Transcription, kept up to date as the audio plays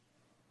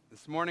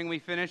This morning we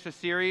finished a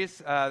series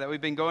that we've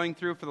been going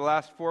through for the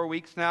last 4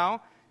 weeks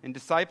now in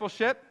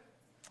discipleship.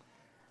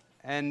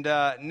 And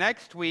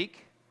next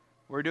week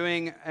we're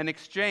doing an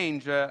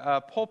exchange,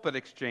 a pulpit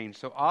exchange.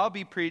 So I'll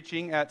be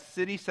preaching at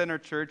City Center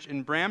Church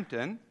in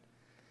Brampton,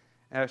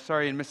 in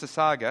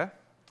Mississauga.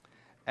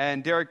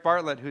 And Derek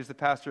Bartlett, who's the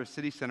pastor of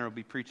City Center, will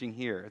be preaching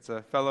here. It's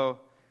a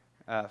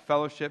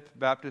fellowship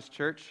Baptist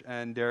church,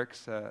 and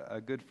Derek's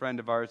a good friend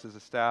of ours as a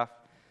staff,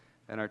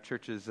 and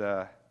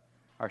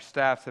our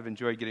staffs have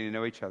enjoyed getting to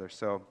know each other.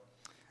 So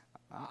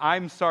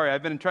I'm sorry,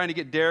 I've been trying to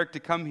get Derek to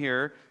come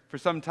here for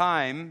some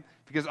time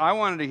because I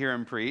wanted to hear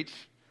him preach.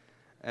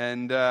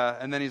 And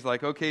then he's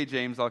like, okay,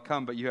 James, I'll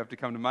come, but you have to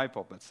come to my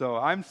pulpit. So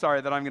I'm sorry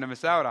that I'm going to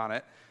miss out on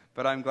it,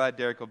 but I'm glad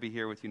Derek will be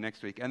here with you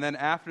next week. And then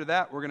after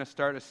that, we're going to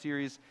start a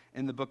series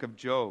in the book of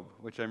Job,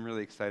 which I'm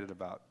really excited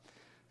about.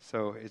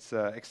 So it's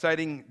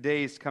exciting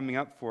days coming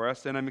up for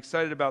us, and I'm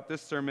excited about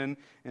this sermon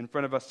in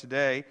front of us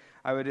today.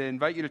 I would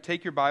invite you to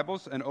take your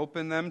Bibles and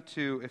open them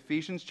to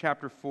Ephesians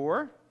chapter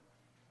 4.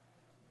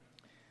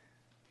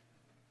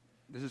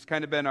 This has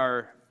kind of been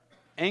our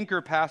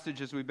anchor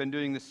passage as we've been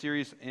doing this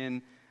series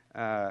in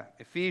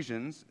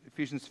Ephesians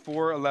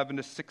 4:11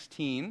 to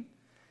 16.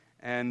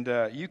 And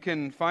you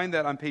can find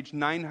that on page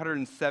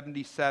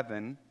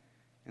 977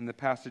 in the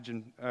passage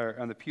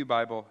on the Pew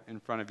Bible in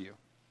front of you.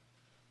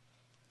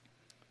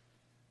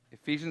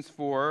 Ephesians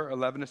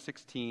 4:11 to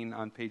 16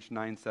 on page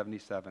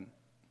 977.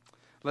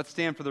 Let's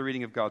stand for the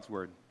reading of God's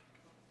Word.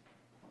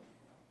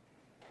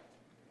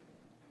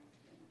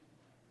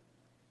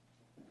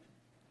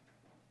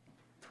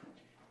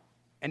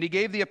 And he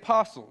gave the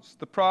apostles,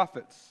 the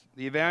prophets,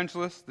 the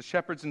evangelists, the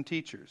shepherds and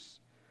teachers,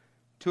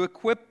 to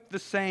equip the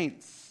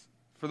saints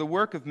for the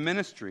work of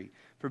ministry,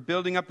 for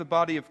building up the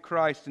body of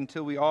Christ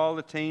until we all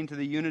attain to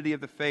the unity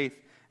of the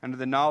faith and to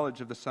the knowledge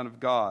of the Son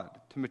of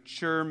God, to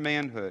mature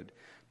manhood,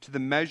 to the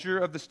measure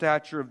of the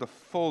stature of the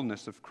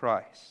fullness of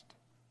Christ,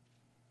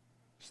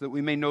 so that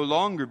we may no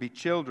longer be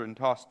children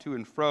tossed to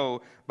and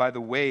fro by the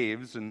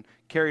waves and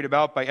carried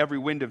about by every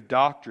wind of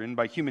doctrine,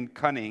 by human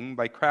cunning,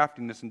 by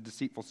craftiness and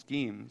deceitful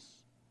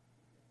schemes.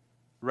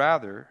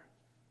 Rather,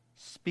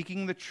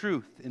 speaking the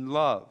truth in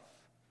love,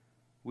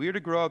 we are to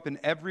grow up in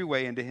every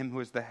way into Him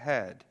who is the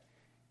head,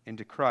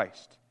 into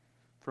Christ,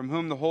 from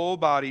whom the whole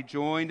body,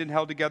 joined and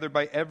held together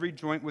by every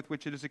joint with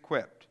which it is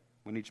equipped,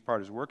 when each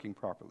part is working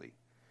properly,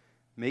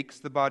 makes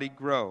the body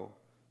grow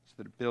so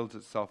that it builds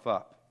itself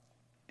up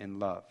in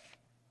love.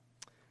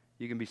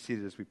 You can be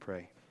seated as we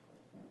pray.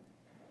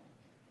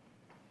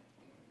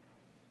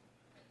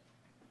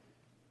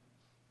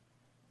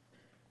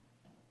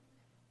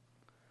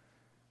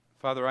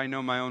 Father, I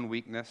know my own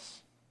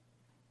weakness.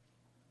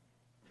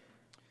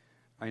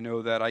 I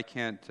know that I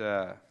can't,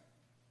 through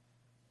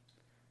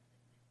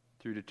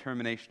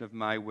determination of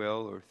my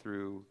will or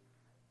through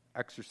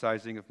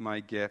exercising of my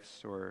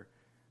gifts or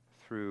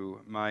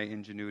through my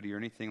ingenuity or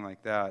anything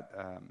like that,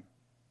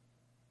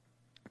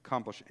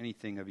 accomplish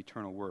anything of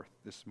eternal worth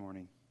this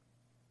morning.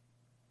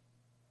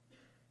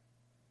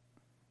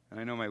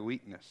 And I know my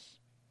weakness.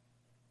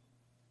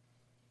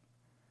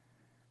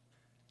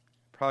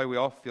 Probably we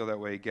all feel that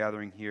way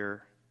gathering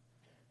here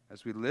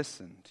as we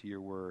listen to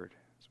your word.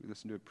 As we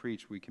listen to it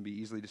preach, we can be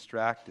easily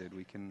distracted.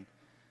 We can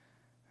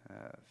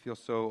feel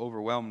so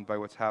overwhelmed by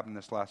what's happened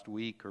this last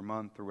week or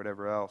month or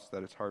whatever else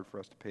that it's hard for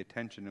us to pay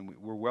attention. And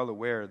we're well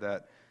aware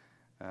that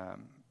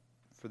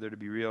for there to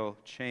be real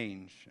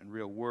change and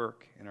real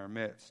work in our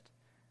midst,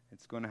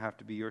 it's going to have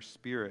to be your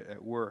Spirit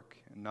at work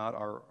and not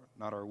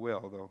our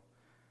will, though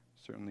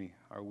certainly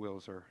our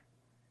wills are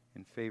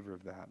in favor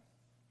of that.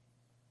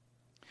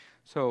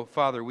 So,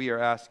 Father, we are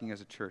asking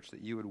as a church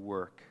that you would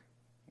work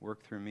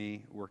through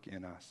me, work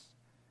in us.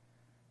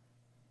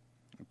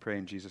 We pray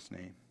in Jesus'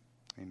 name.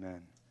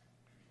 Amen.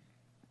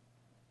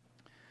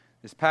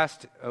 This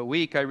past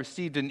week, I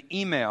received an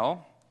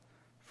email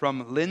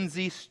from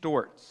Lindsay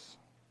Stortz.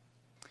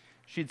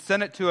 She'd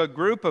sent it to a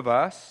group of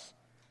us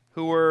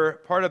who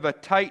were part of a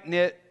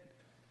tight-knit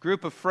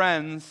group of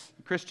friends,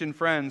 Christian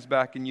friends,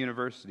 back in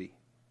university.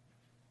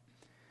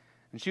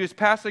 And she was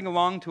passing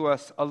along to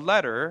us a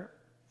letter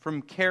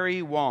from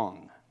Carrie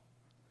Wong.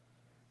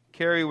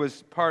 Carrie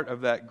was part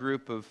of that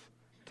group of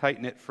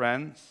tight-knit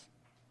friends.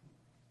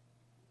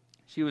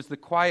 She was the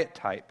quiet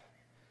type,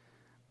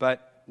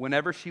 but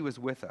whenever she was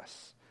with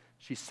us,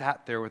 she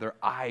sat there with her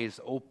eyes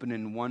open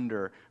in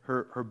wonder,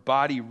 her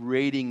body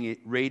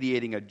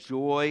radiating a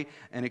joy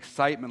and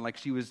excitement like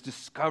she was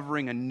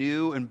discovering a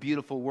new and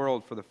beautiful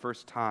world for the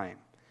first time.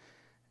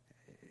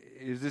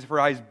 It was as if her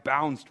eyes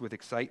bounced with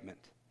excitement.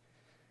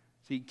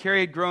 See,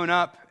 Carrie had grown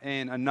up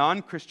in a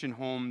non-Christian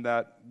home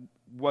that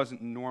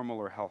wasn't normal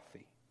or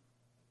healthy.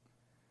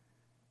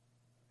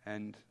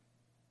 And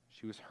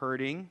she was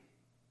hurting,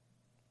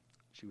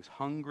 she was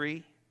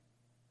hungry,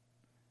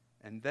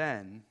 and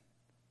then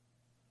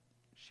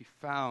she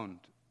found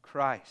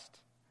Christ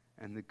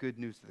and the good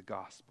news of the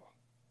gospel.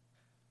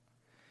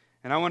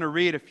 And I want to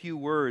read a few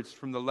words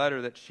from the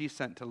letter that she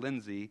sent to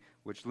Lindsay,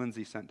 which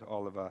Lindsay sent to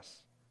all of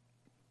us.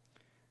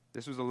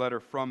 This was a letter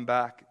from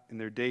back in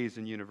their days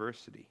in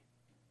university.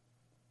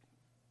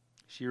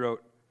 She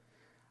wrote,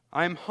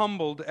 "I am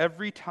humbled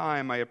every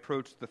time I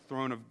approach the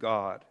throne of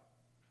God,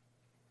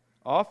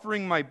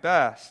 offering my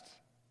best,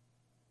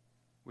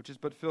 which is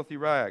but filthy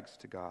rags,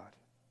 to God.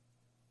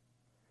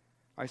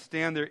 I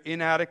stand there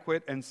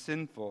inadequate and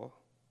sinful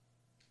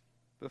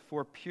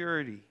before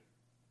purity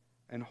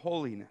and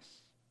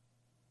holiness.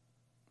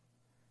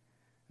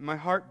 And my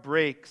heart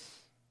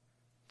breaks,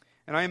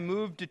 and I am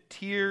moved to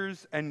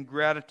tears and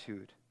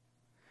gratitude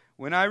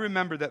when I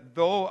remember that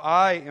though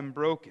I am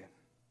broken,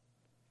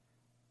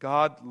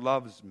 God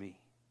loves me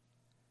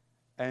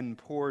and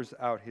pours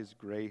out His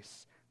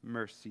grace,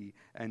 mercy,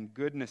 and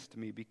goodness to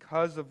me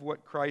because of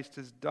what Christ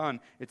has done.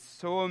 It's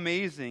so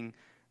amazing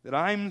that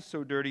I'm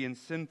so dirty and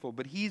sinful,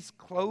 but He's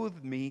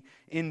clothed me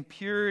in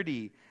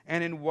purity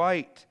and in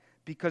white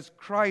because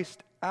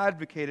Christ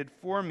advocated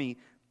for me,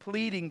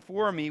 pleading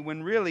for me,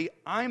 when really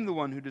I'm the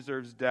one who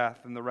deserves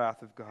death and the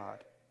wrath of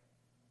God."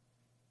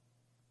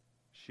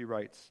 She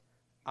writes,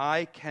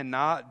 "I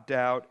cannot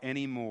doubt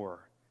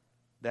anymore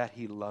that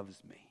He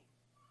loves me.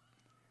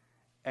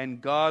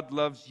 And God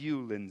loves you,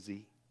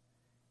 Lindsay.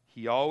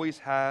 He always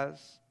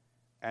has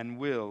and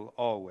will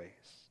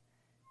always.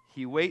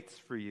 He waits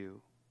for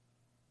you.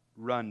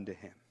 Run to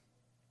Him."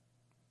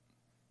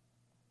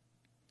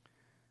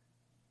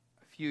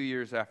 A few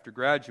years after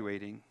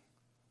graduating,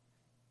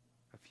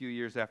 a few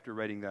years after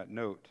writing that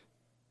note,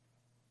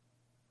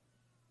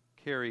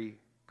 Carrie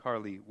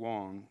Carly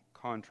Wong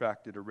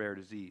contracted a rare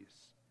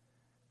disease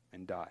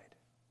and died.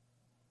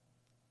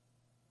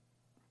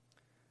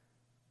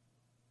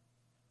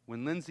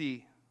 When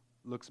Lindsay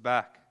looks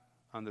back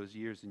on those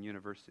years in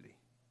university,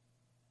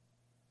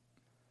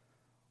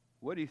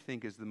 what do you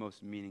think is the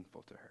most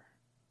meaningful to her?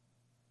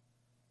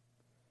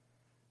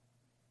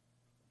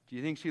 Do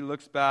you think she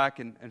looks back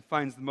and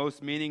finds the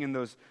most meaning in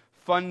those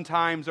fun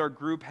times our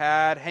group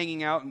had,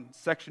 hanging out in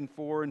Section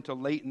 4 until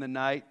late in the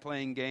night,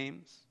 playing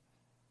games?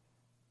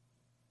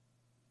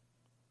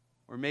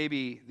 Or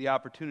maybe the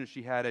opportunity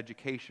she had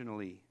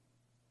educationally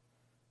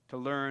to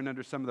learn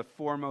under some of the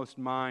foremost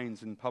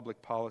minds in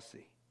public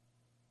policy?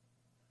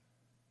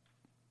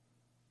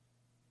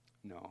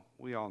 No,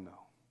 we all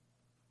know.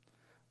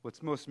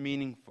 What's most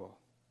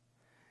meaningful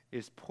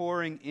is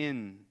pouring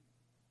in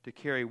to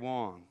Carrie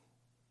Wong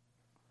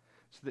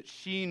so that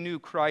she knew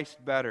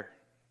Christ better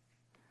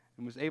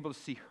and was able to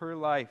see her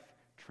life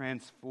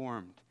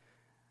transformed,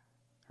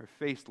 her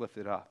face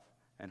lifted up,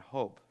 and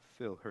hope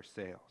fill her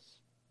sails.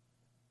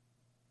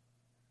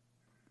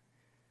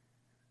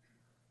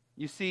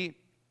 You see,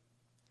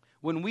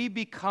 when we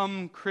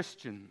become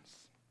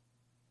Christians,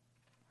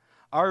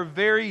 our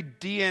very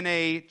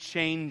DNA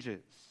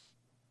changes.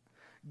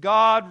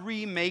 God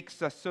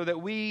remakes us so that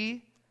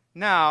we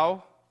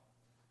now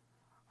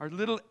are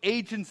little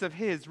agents of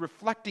His,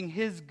 reflecting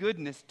His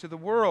goodness to the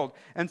world.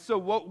 And so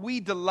what we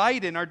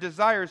delight in, our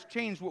desires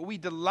change. What we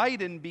delight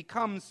in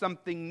becomes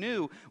something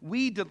new.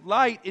 We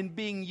delight in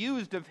being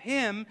used of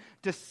Him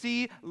to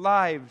see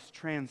lives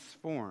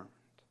transformed.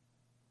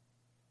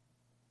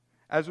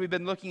 As we've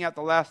been looking at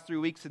the last 3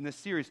 weeks in this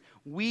series,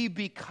 we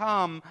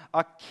become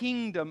a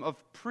kingdom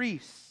of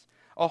priests,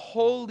 a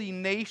holy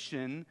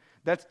nation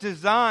that's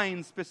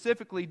designed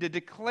specifically to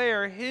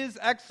declare His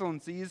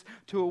excellencies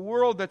to a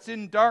world that's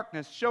in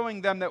darkness,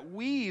 showing them that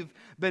we've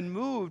been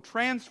moved,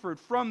 transferred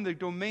from the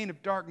domain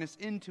of darkness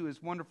into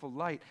His wonderful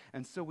light.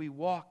 And so we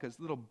walk as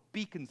little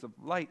beacons of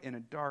light in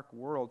a dark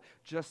world,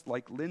 just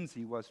like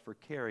Lindsay was for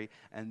Carrie,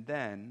 and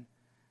then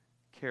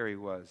Carrie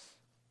was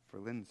for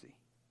Lindsay.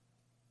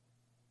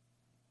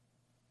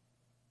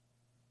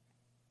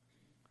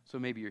 So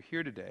maybe you're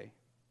here today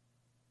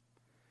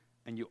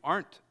and you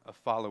aren't a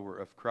follower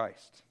of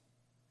Christ.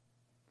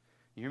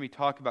 You hear me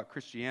talk about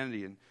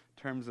Christianity in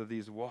terms of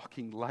these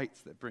walking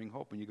lights that bring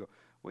hope, and you go,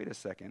 wait a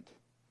second,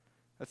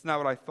 that's not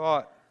what I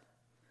thought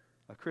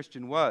a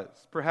Christian was.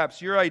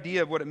 Perhaps your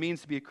idea of what it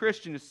means to be a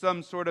Christian is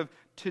some sort of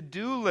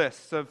to-do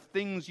list of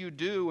things you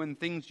do and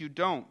things you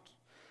don't.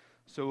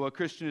 So a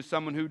Christian is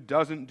someone who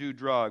doesn't do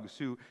drugs,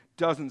 who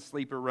doesn't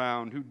sleep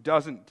around, who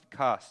doesn't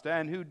cuss,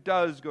 and who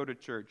does go to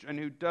church, and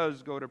who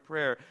does go to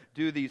prayer.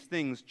 Do these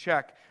things,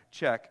 check,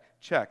 check,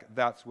 check.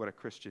 That's what a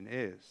Christian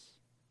is.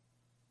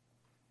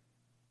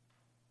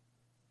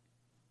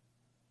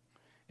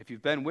 If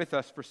you've been with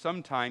us for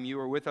some time, you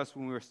were with us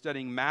when we were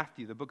studying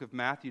Matthew, the book of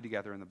Matthew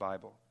together in the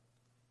Bible.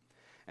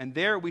 And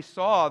there we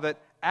saw that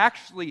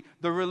actually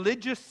the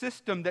religious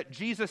system that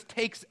Jesus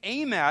takes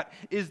aim at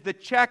is the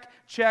check,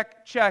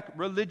 check, check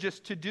religious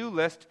to-do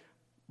list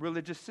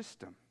religious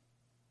system.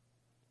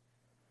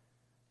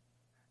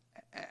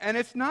 And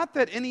it's not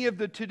that any of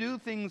the to-do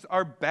things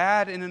are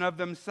bad in and of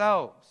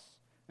themselves.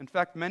 In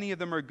fact, many of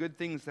them are good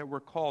things that we're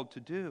called to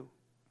do.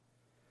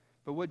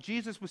 But what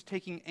Jesus was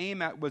taking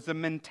aim at was a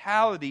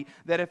mentality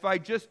that if I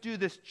just do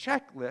this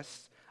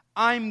checklist,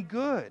 I'm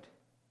good.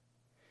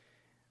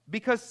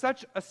 Because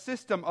such a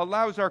system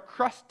allows our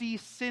crusty,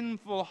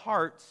 sinful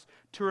hearts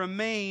to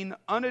remain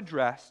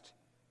unaddressed,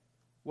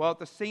 while at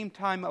the same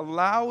time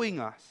allowing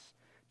us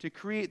to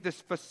create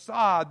this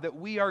facade that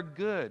we are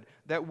good,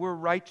 that we're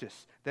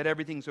righteous, that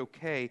everything's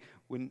okay,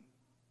 when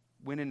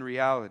in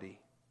reality,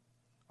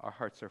 our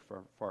hearts are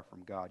far, far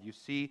from God. You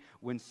see,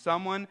 when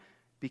someone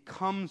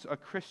becomes a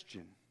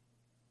Christian,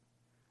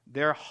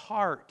 their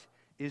heart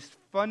is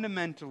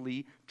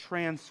fundamentally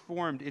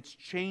transformed. It's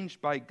changed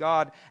by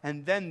God,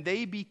 and then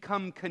they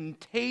become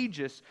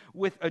contagious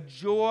with a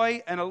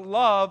joy and a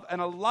love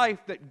and a life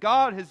that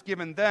God has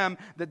given them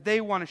that they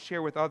want to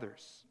share with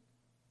others.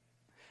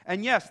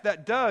 And yes,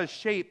 that does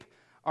shape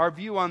our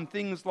view on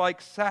things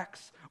like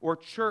sex or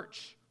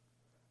church,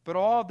 but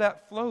all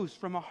that flows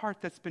from a heart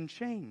that's been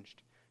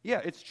changed.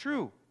 Yeah, it's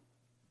true.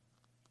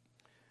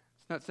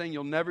 It's not saying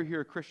you'll never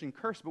hear a Christian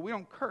curse, but we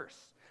don't curse.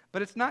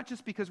 But it's not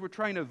just because we're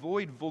trying to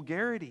avoid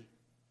vulgarity.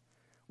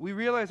 We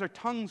realize our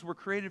tongues were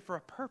created for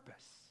a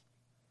purpose.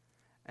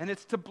 And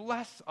it's to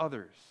bless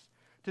others,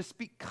 to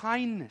speak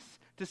kindness,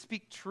 to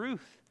speak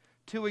truth,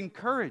 to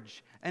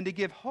encourage, and to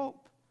give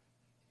hope.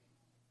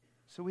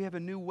 So we have a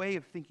new way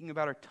of thinking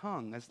about our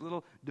tongue as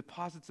little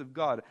deposits of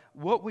God.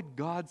 What would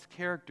God's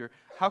character,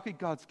 how could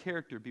God's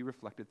character be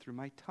reflected through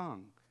my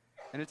tongue?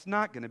 And it's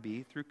not going to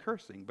be through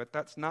cursing, but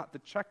that's not the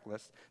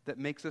checklist that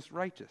makes us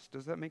righteous.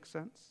 Does that make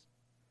sense?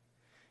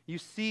 You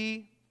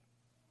see,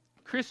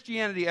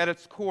 Christianity at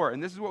its core,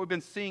 and this is what we've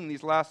been seeing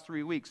these last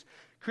 3 weeks,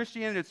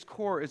 Christianity at its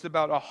core is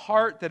about a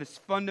heart that is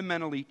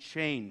fundamentally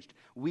changed.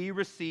 We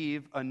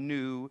receive a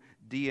new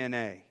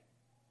DNA.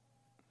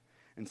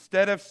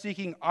 Instead of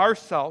seeking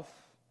ourself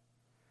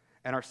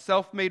and our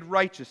self-made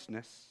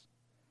righteousness,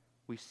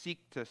 we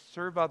seek to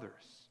serve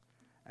others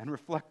and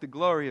reflect the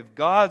glory of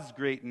God's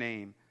great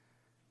name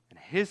and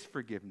His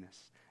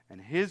forgiveness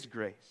and His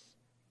grace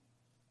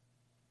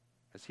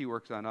as He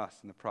works on us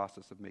in the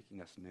process of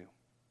making us new.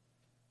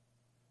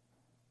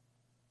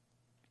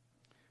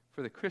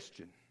 For the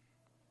Christian,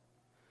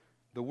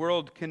 the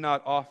world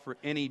cannot offer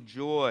any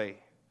joy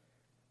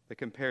that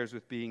compares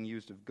with being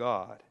used of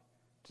God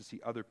to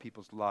see other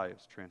people's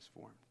lives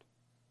transformed.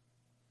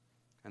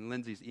 And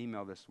Lindsay's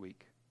email this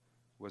week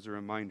was a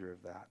reminder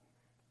of that.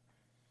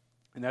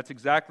 And that's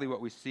exactly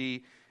what we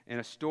see in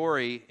a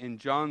story in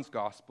John's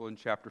Gospel in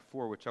chapter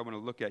 4, which I want to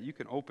look at. You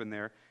can open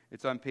there.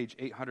 It's on page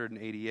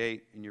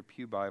 888 in your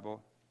pew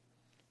Bible.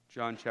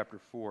 John chapter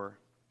 4.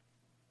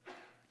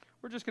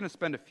 We're just going to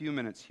spend a few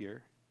minutes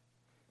here.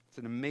 It's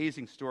an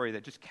amazing story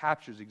that just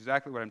captures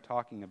exactly what I'm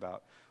talking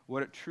about,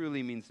 what it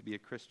truly means to be a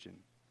Christian.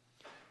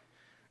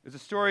 It's a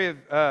story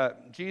of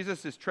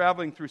Jesus is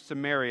traveling through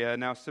Samaria.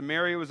 Now,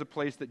 Samaria was a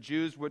place that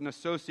Jews wouldn't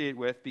associate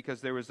with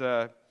because there was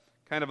a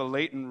kind of a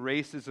latent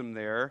racism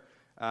there.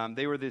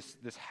 They were this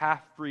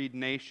half-breed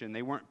nation.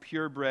 They weren't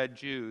purebred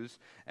Jews,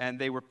 and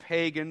they were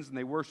pagans, and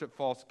they worshiped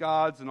false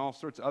gods and all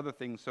sorts of other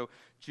things. So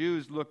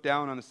Jews looked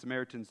down on the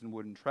Samaritans and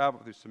wouldn't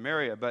travel through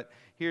Samaria. But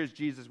here's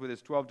Jesus with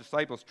his 12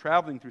 disciples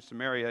traveling through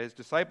Samaria. His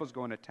disciples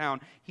go into town.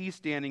 He's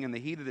standing in the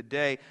heat of the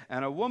day,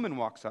 and a woman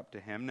walks up to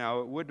him. Now,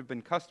 it would have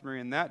been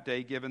customary in that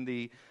day, given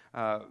the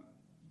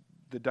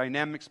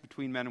dynamics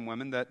between men and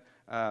women, that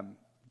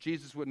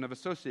Jesus wouldn't have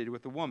associated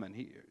with a woman.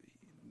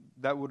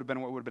 That would have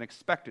been what would have been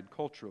expected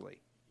culturally.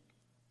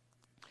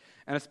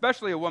 And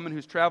especially a woman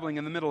who's traveling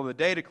in the middle of the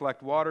day to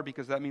collect water,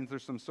 because that means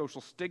there's some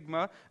social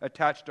stigma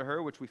attached to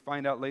her, which we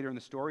find out later in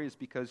the story is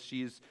because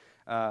she's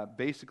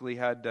basically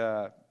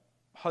had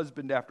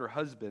husband after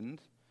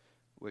husband,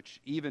 which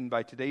even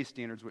by today's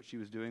standards, what she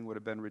was doing would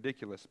have been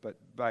ridiculous. But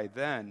by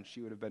then,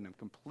 she would have been a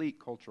complete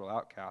cultural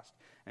outcast,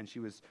 and she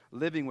was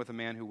living with a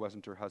man who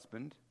wasn't her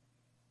husband.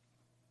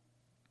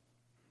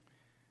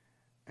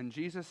 And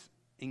Jesus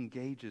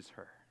engages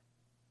her.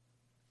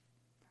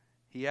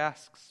 He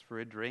asks for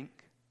a drink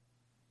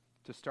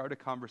to start a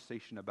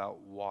conversation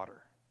about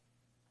water.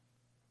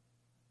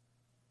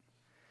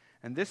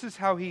 And this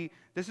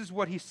is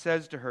what he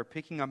says to her,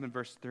 picking up in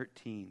verse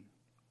 13.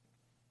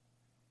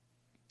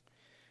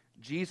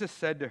 Jesus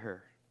said to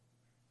her,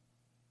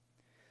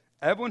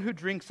 "Everyone who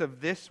drinks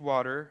of this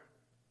water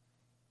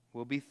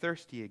will be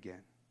thirsty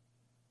again.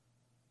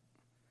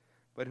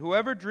 But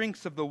whoever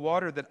drinks of the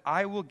water that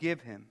I will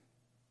give him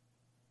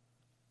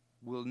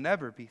will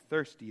never be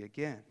thirsty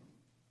again.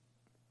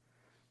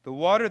 The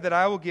water that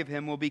I will give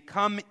him will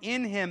become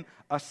in him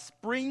a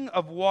spring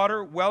of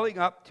water welling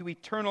up to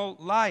eternal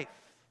life."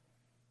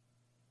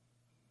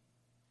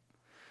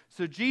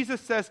 So Jesus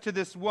says to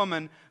this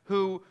woman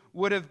who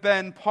would have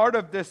been part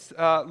of this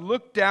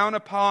looked down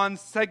upon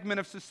segment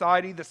of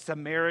society, the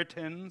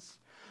Samaritans,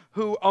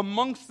 who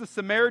amongst the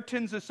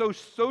Samaritans is so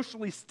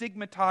socially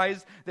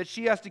stigmatized that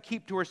she has to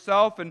keep to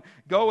herself and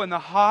go in the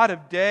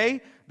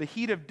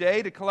heat of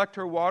day to collect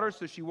her water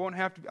so she won't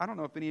have to. I don't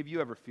know if any of you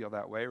ever feel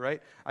that way,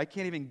 right? I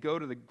can't even go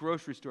to the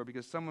grocery store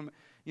because someone,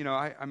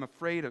 I'm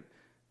afraid of,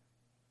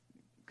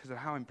 because of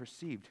how I'm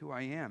perceived, who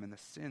I am, and the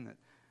sin that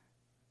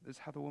this is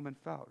how the woman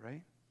felt,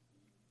 right?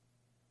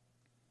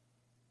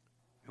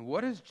 And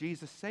what does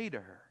Jesus say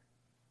to her?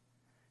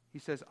 He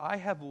says, "I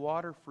have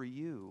water for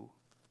you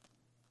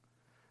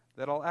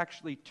that'll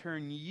actually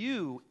turn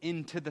you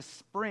into the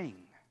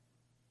spring.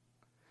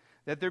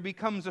 That there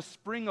becomes a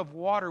spring of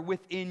water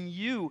within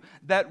you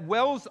that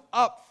wells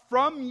up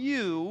from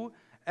you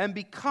and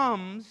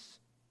becomes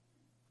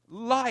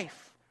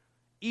life,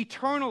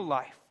 eternal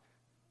life,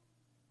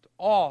 to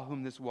all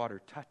whom this water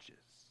touches.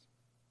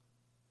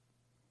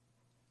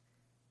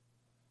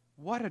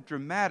 What a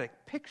dramatic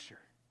picture.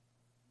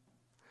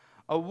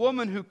 A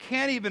woman who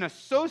can't even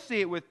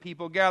associate with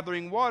people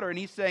gathering water, and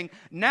he's saying,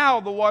 now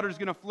the water is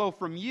going to flow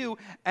from you,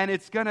 and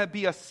it's going to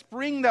be a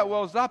spring that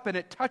wells up, and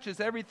it touches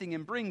everything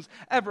and brings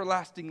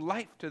everlasting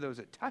life to those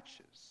it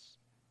touches.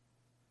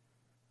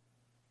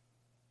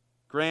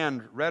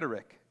 Grand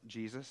rhetoric,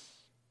 Jesus.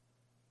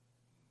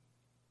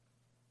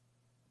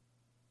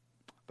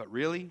 But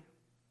really,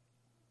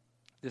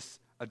 this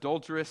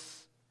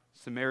adulterous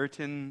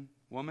Samaritan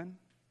woman?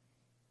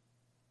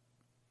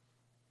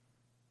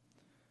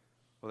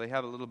 Well, they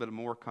have a little bit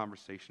more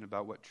conversation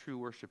about what true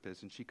worship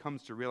is, and she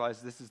comes to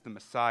realize this is the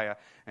Messiah,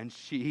 and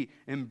she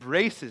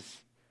embraces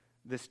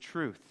this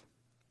truth.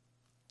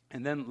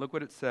 And then look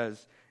what it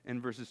says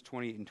in verses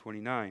 28 and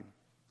 29.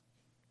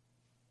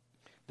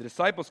 The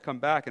disciples come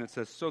back, and it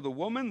says, so the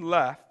woman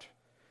left,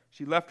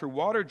 she left her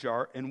water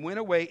jar and went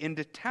away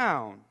into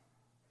town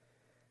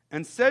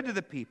and said to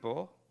the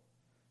people,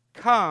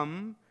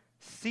 come,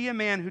 see a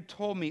man who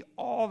told me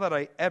all that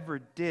I ever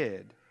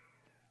did.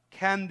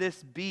 Can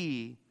this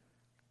be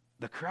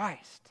the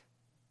Christ?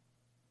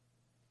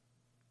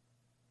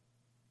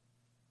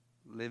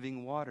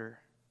 Living water.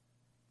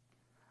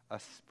 A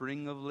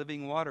spring of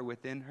living water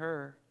within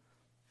her,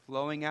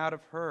 flowing out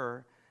of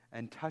her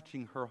and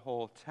touching her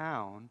whole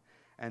town.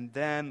 And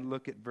then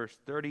look at verse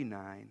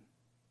 39.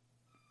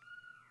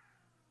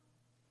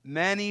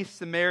 Many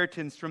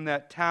Samaritans from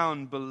that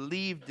town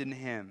believed in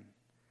him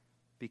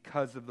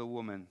because of the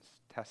woman's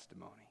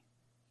testimony.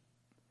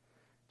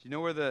 Do you know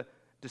where the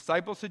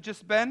disciples had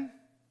just been?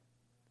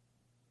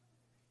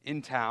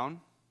 In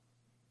town.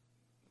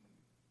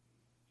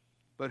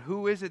 But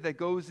who is it that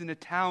goes into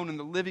town and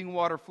the living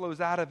water flows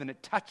out of and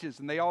it touches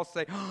and they all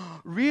say,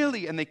 oh,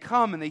 really? And they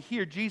come and they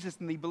hear Jesus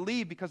and they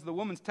believe because of the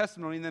woman's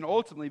testimony and then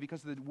ultimately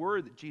because of the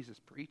word that Jesus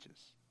preaches.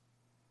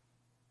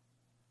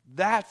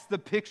 That's the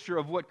picture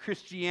of what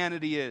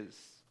Christianity is.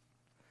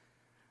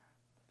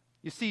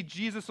 You see,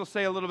 Jesus will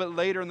say a little bit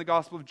later in the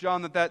Gospel of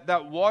John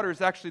that water is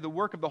actually the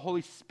work of the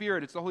Holy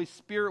Spirit. It's the Holy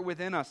Spirit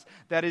within us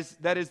that is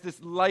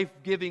this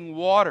life-giving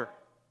water.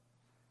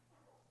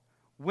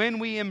 When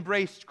we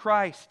embraced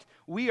Christ,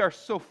 we are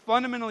so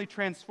fundamentally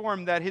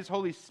transformed that His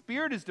Holy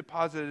Spirit is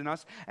deposited in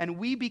us, and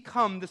we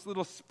become this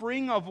little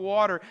spring of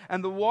water,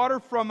 and the water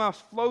from us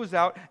flows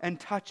out and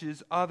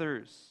touches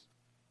others.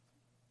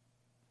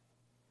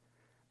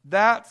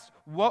 That's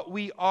what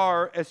we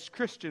are as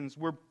Christians.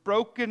 We're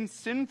broken,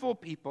 sinful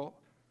people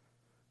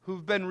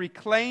who've been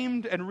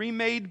reclaimed and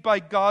remade by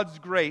God's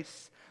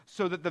grace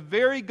so that the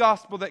very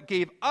gospel that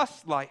gave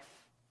us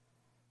life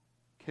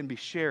can be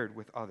shared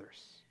with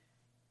others.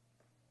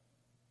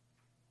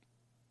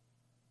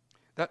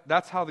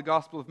 That's how the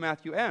Gospel of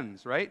Matthew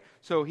ends, right?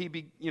 So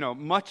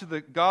much of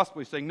the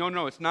Gospel is saying,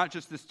 no, it's not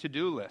just this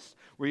to-do list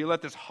where you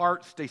let this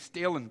heart stay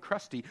stale and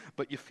crusty,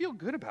 but you feel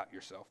good about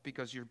yourself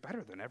because you're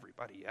better than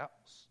everybody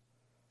else.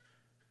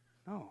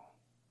 No.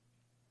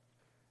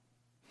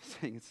 He's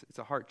saying it's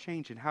a heart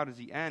change. And how does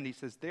he end? He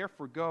says,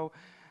 therefore go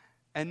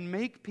and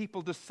make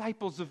people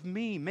disciples of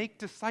me. Make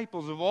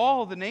disciples of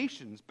all the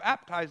nations,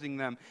 baptizing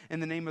them in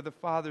the name of the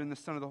Father and the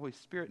Son and the Holy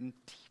Spirit, and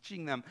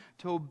teaching them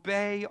to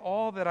obey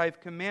all that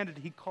I've commanded.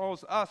 He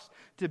calls us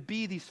to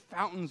be these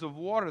fountains of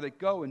water that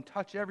go and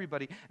touch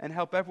everybody and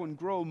help everyone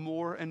grow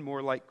more and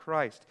more like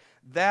Christ.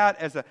 That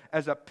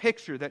as a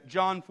picture, that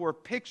John 4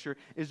 picture,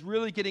 is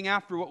really getting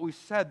after what we've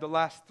said the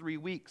last 3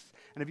 weeks.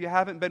 And if you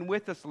haven't been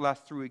with us the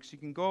last 3 weeks, you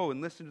can go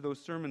and listen to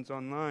those sermons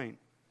online.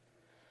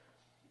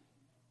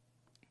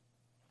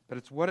 But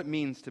it's what it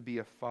means to be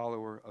a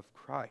follower of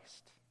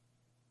Christ.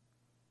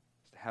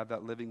 It's to have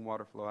that living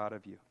water flow out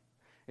of you.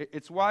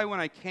 It's why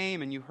when I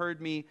came and you heard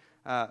me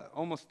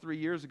almost 3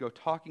 years ago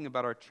talking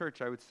about our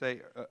church, I'd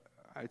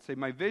say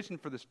my vision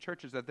for this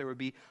church is that there would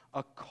be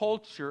a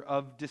culture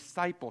of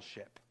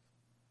discipleship.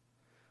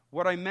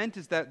 What I meant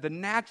is that the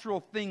natural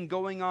thing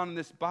going on in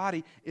this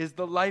body is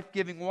the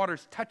life-giving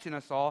waters touching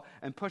us all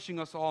and pushing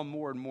us all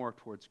more and more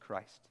towards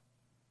Christ.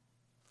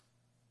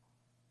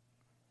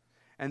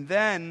 And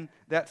then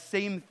that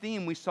same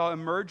theme we saw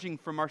emerging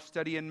from our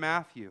study in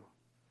Matthew.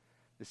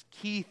 This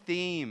key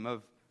theme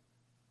of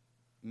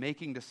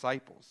making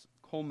disciples,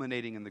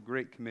 culminating in the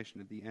Great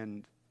Commission at the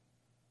end.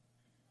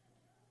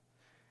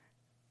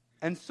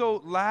 And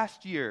so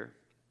last year,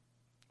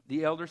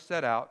 the elders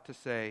set out to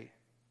say,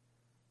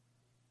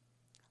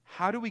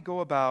 how do we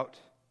go about,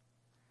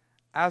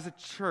 as a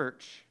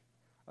church,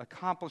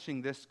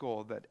 accomplishing this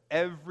goal that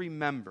every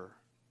member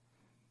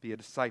be a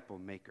disciple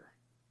maker?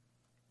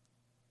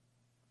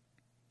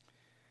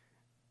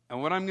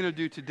 And what I'm going to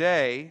do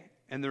today,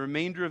 and the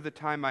remainder of the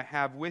time I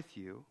have with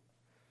you,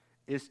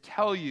 is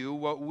tell you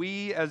what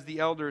we as the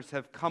elders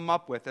have come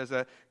up with as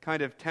a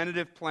kind of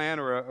tentative plan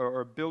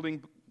or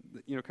building,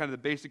 kind of the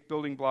basic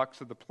building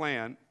blocks of the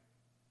plan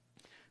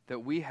that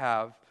we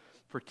have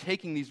for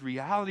taking these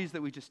realities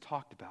that we just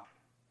talked about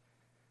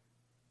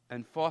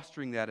and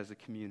fostering that as a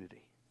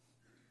community.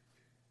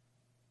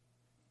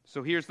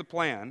 So here's the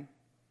plan.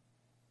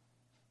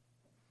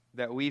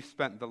 that we've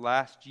spent the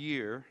last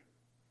year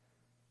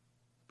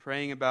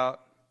praying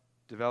about,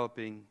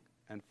 developing,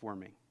 and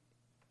forming.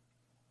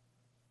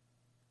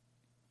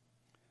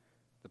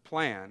 The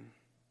plan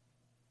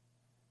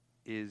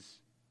is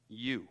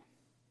you.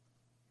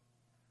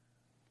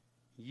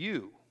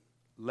 You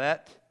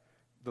let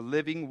the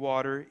living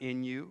water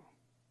in you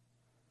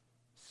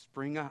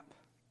spring up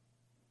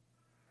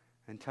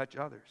and touch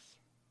others.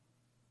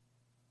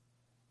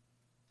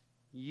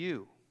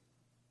 You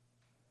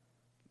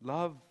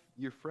love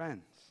your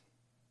friends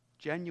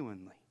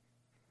genuinely.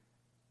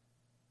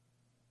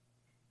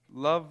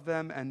 Love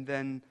them and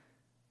then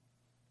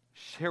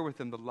share with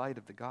them the light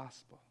of the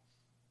gospel.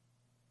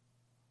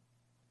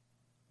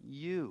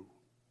 You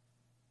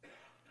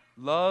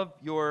love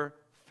your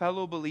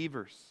fellow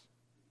believers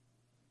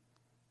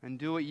and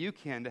do what you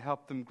can to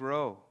help them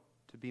grow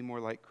to be more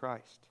like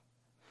Christ.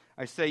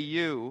 I say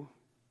you,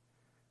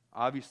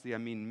 obviously I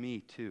mean me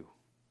too,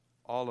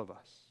 all of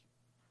us.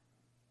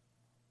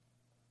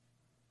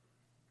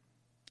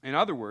 In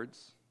other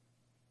words,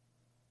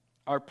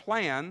 our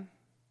plan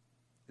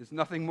is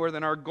nothing more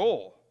than our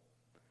goal.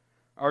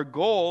 Our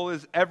goal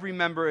is every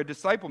member a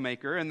disciple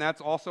maker, and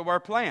that's also our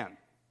plan.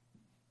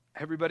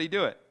 Everybody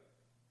do it.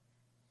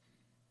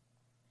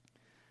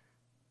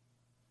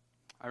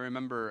 I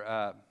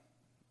remember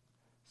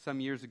some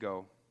years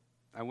ago,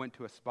 I went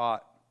to a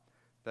spot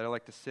that I'd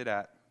like to sit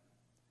at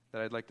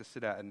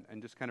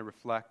and just kind of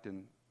reflect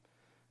and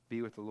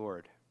be with the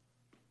Lord.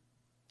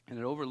 And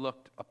it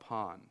overlooked a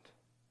pond.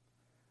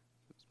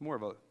 It's more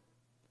of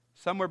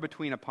somewhere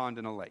between a pond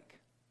and a lake.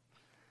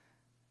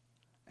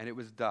 And it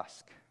was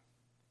dusk.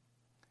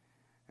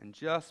 And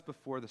just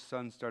before the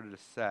sun started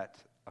to set,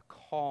 a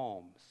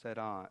calm set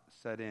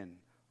in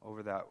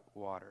over that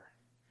water,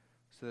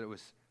 so that it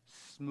was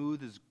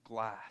smooth as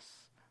glass,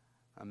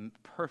 a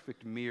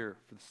perfect mirror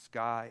for the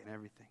sky and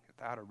everything,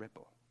 without a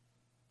ripple.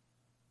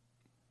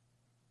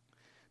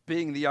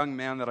 Being the young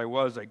man that I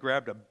was, I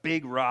grabbed a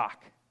big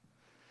rock,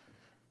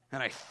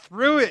 and I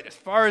threw it as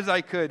far as I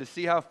could to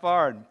see how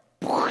far, and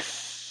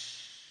whoosh,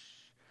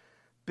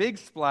 big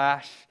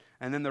splash,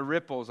 and then the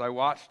ripples I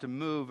watched to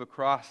move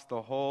across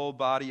the whole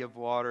body of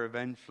water,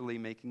 eventually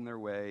making their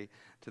way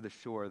to the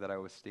shore that I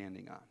was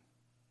standing on.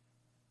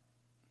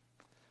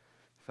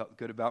 Felt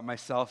good about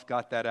myself,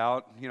 got that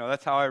out.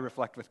 That's how I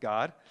reflect with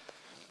God.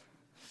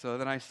 So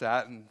then I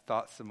sat and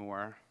thought some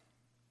more.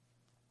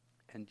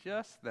 And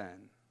just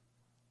then,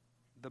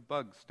 the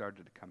bugs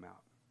started to come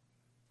out.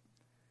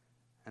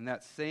 And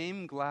that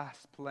same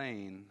glass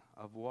plane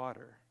of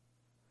water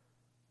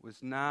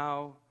was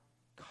now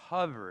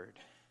covered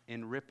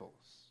in ripples,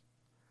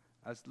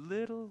 as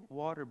little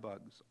water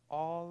bugs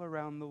all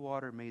around the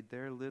water made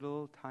their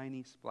little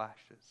tiny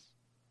splashes.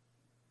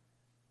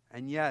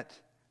 And yet,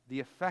 the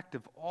effect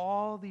of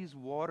all these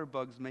water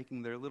bugs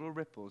making their little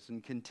ripples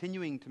and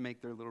continuing to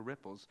make their little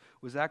ripples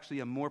was actually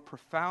a more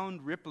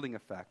profound rippling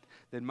effect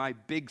than my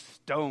big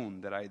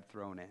stone that I had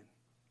thrown in.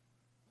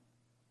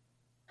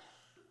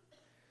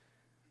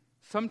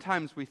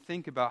 Sometimes we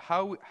think about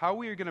how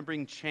we are going to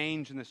bring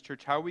change in this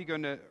church, how are we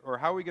going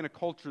to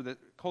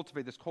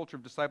cultivate this culture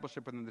of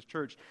discipleship within this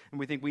church, and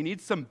we think we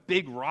need some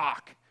big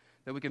rock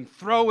that we can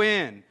throw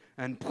in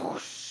and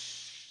push,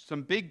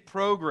 some big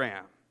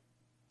program.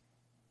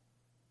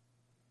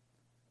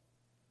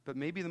 But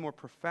maybe the more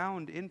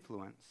profound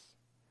influence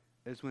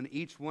is when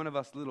each one of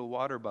us little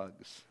water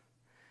bugs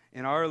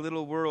in our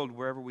little world,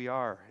 wherever we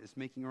are, is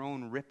making our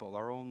own ripple,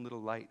 our own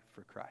little light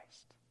for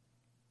Christ.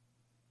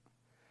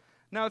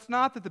 Now, it's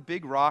not that the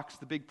big rocks,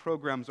 the big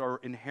programs are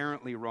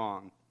inherently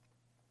wrong.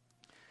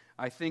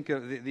 I think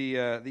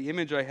the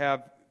image I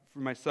have for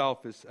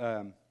myself is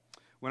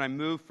when I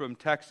moved from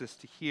Texas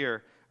to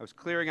here, I was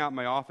clearing out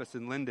my office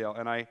in Lindale,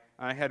 and I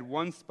had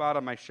one spot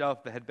on my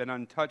shelf that had been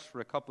untouched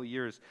for a couple of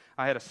years.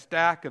 I had a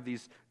stack of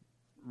these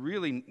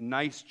really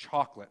nice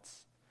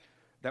chocolates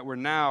that were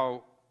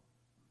now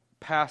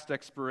past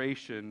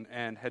expiration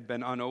and had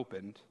been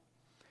unopened,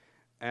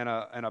 and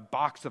a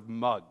box of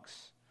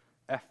mugs.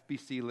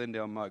 FBC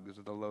Lindale mugs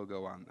with a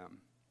logo on them.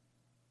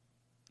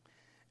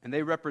 And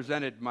they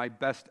represented my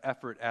best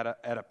effort at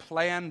a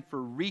plan for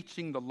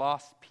reaching the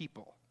lost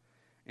people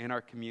in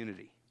our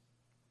community.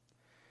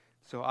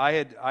 So I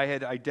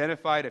had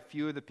identified a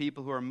few of the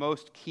people who are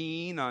most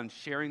keen on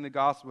sharing the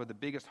gospel, with the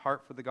biggest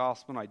heart for the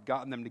gospel, and I'd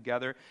gotten them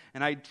together,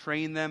 and I'd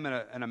trained them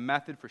in a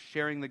method for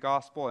sharing the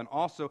gospel, and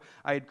also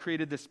I had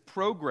created this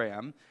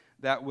program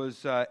that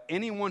was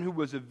anyone who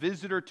was a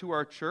visitor to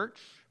our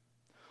church,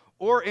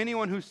 or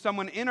anyone who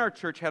someone in our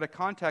church had a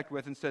contact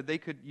with and said they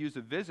could use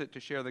a visit to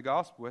share the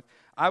gospel with,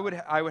 I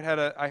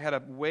had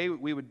a way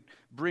we would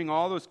bring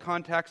all those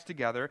contacts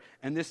together,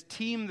 and this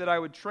team that I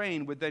would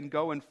train would then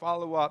go and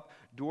follow up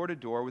door to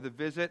door with a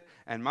visit,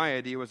 and my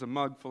idea was a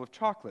mug full of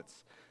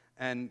chocolates,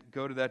 and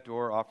go to that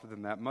door, offer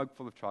them that mug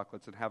full of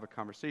chocolates, and have a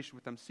conversation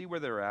with them, see where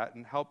they're at,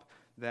 and help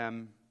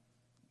them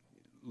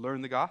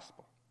learn the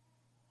gospel.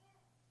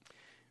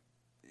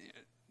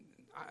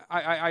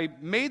 I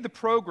made the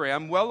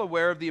program well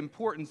aware of the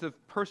importance of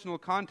personal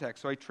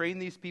context. So I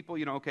trained these people,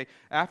 okay,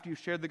 after you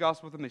shared the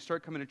gospel with them, they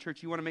start coming to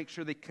church, you want to make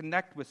sure they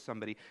connect with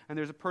somebody, and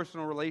there's a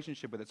personal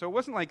relationship with it. So it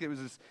wasn't like it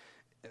was this,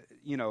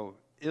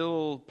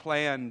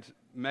 ill-planned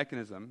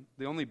mechanism.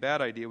 The only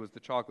bad idea was the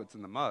chocolates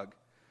in the mug.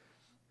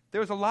 There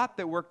was a lot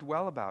that worked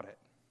well about it.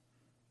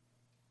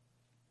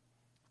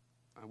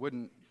 I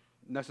wouldn't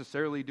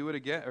necessarily do it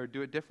again or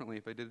do it differently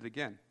if I did it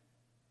again,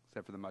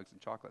 except for the mugs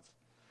and chocolates.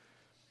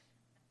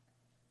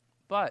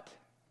 But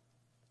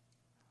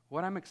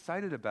what I'm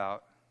excited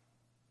about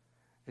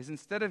is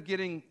instead of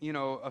getting,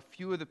 a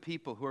few of the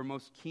people who are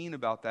most keen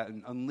about that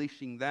and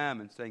unleashing them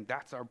and saying,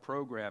 that's our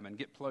program and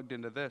get plugged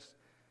into this,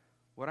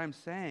 what I'm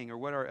saying, or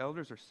what our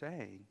elders are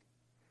saying,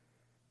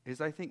 is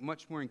I think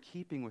much more in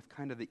keeping with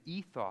kind of the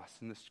ethos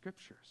in the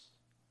Scriptures.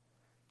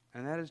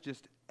 And that is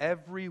just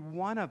every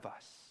one of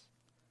us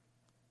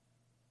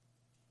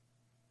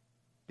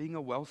being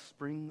a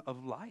wellspring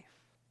of life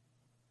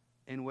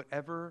in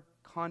whatever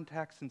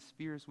contacts and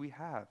spheres we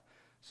have.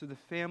 So the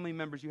family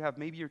members you have,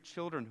 maybe your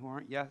children who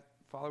aren't yet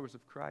followers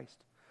of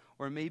Christ,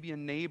 or maybe a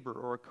neighbor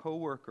or a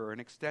coworker, an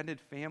extended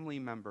family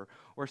member,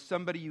 or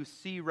somebody you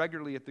see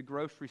regularly at the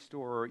grocery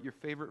store or at your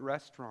favorite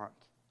restaurant.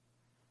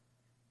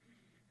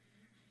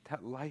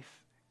 That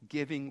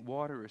life-giving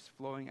water is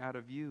flowing out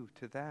of you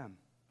to them.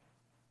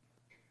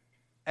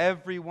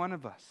 Every one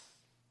of us.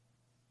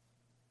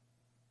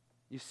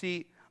 You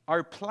see,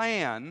 our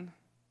plan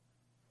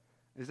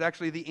is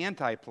actually the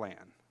anti-plan.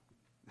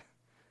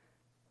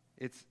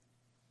 It's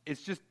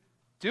just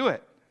do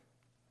it.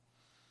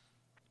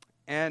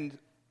 And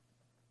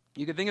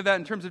you can think of that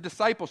in terms of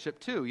discipleship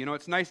too.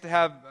 It's nice to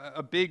have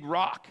a big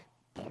rock.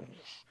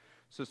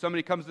 So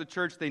somebody comes to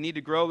church, they need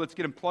to grow, let's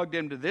get them plugged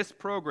into this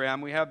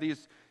program. We have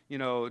these,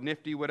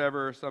 nifty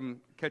whatever,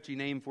 some catchy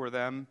name for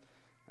them.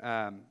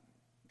 You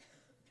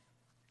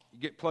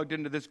get plugged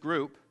into this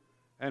group,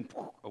 and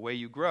away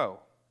you grow.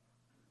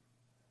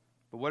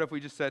 But what if we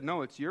just said,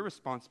 no, it's your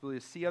responsibility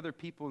to see other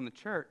people in the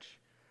church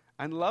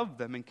and love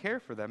them and care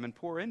for them and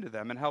pour into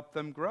them and help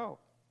them grow?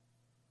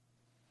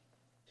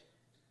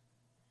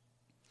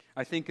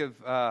 I think of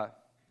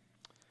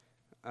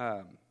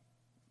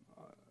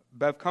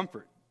Bev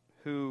Comfort,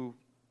 who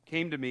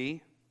came to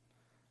me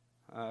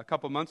a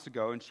couple months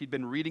ago, and she'd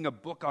been reading a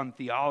book on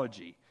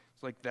theology.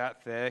 It's like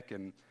that thick,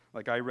 and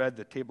like I read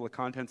the table of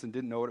contents and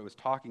didn't know what it was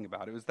talking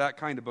about. It was that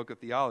kind of book of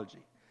theology.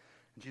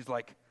 And she's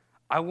like,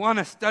 I want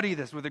to study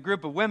this with a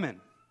group of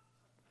women.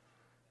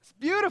 It's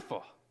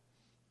beautiful.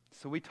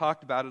 So we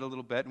talked about it a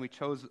little bit, and we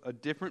chose a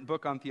different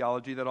book on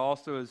theology that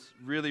also is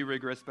really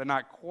rigorous, but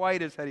not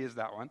quite as heady as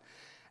that one.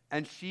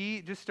 And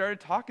she just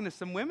started talking to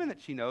some women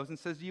that she knows and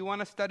says, do you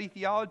want to study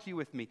theology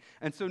with me?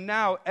 And so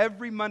now,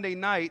 every Monday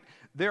night,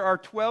 there are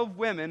 12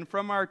 women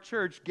from our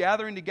church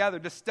gathering together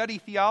to study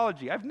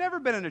theology. I've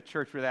never been in a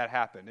church where that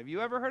happened. Have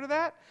you ever heard of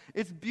that?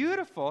 It's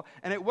beautiful,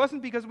 and it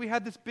wasn't because we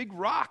had this big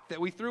rock that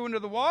we threw into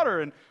the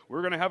water, and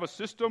we're going to have a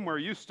system where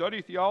you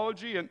study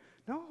theology. And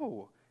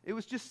no, it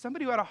was just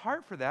somebody who had a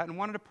heart for that and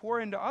wanted to pour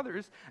into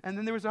others, and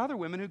then there was other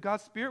women who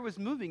God's Spirit was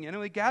moving in, and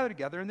we gathered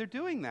together, and they're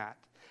doing that.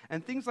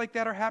 And things like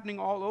that are happening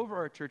all over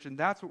our church, and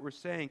that's what we're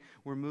saying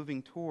we're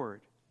moving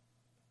toward.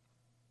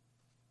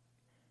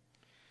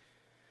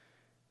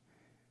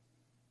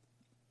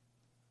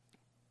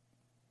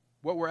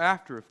 What we're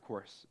after, of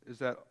course, is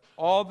that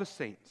all the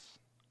saints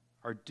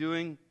are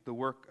doing the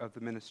work of the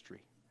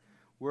ministry.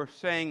 We're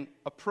saying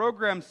a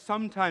program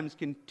sometimes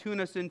can tune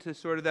us into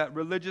sort of that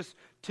religious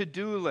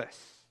to-do list.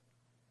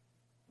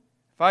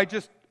 If I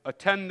just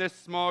attend this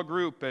small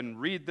group and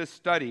read this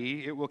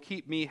study, it will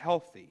keep me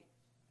healthy.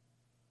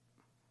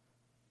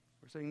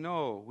 Saying,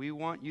 no, we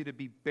want you to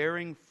be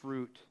bearing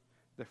fruit,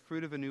 the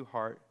fruit of a new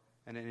heart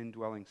and an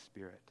indwelling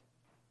spirit.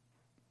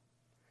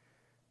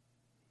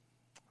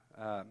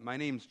 My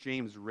name's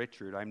James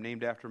Richard. I'm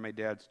named after my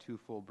dad's two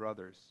full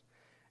brothers.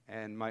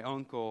 And my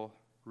uncle,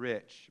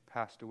 Rich,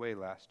 passed away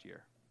last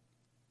year.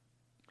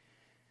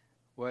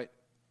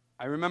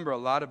 I remember a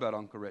lot about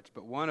Uncle Rich,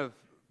 but one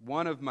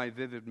of my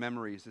vivid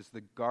memories is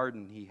the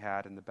garden he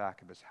had in the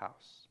back of his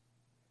house.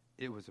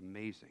 It was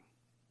amazing.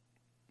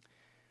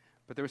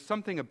 But there was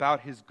something about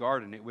his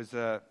garden. It was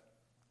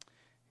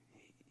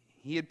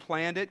he had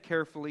planned it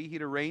carefully.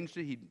 He'd arranged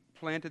it. He'd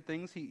planted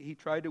things. He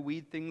tried to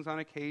weed things on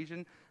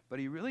occasion, but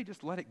he really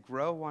just let it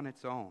grow on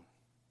its own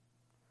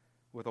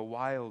with a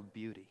wild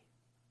beauty.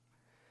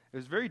 It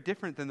was very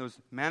different than those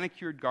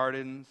manicured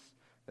gardens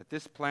that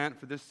this plant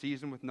for this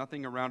season with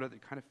nothing around it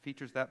that kind of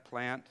features that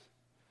plant.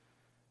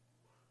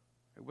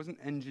 It wasn't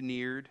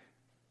engineered.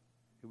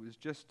 It was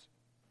just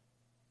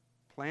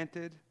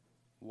planted,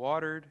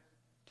 watered,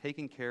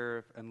 taken care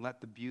of, and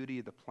let the beauty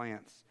of the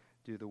plants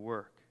do the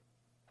work.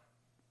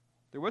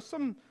 There was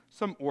some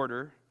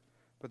order,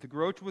 but the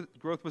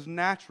growth was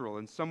natural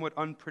and somewhat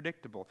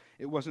unpredictable.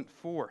 It wasn't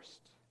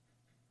forced.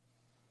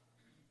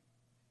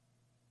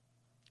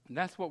 And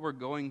that's what we're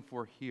going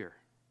for here.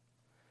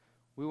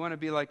 We want to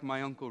be like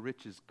my Uncle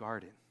Rich's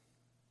garden.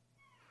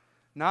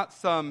 Not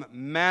some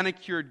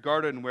manicured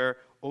garden where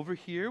over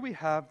here we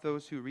have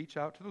those who reach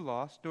out to the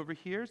lost, and over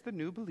here is the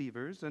new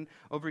believers, and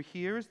over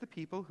here is the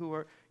people who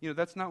are,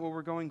 that's not what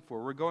we're going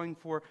for. We're going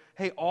for,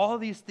 hey, all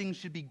these things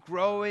should be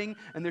growing,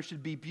 and there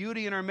should be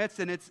beauty in our midst,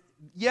 and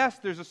yes,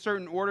 there's a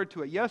certain order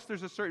to it. Yes,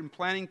 there's a certain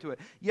planning to it.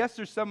 Yes,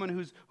 there's someone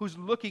who's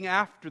looking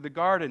after the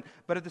garden,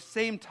 but at the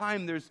same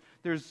time,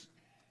 there's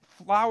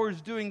flowers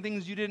doing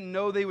things you didn't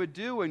know they would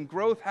do, and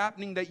growth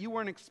happening that you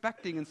weren't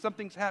expecting, and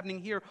something's happening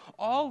here,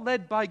 all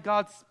led by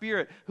God's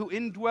Spirit who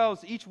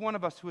indwells each one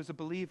of us who is a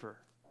believer.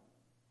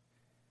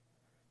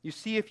 You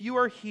see, if you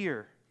are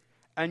here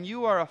and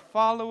you are a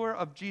follower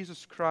of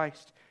Jesus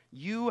Christ,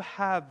 you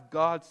have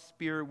God's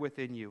Spirit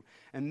within you.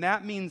 And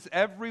that means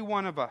every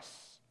one of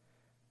us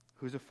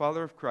who's a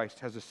follower of Christ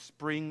has a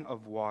spring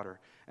of water.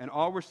 And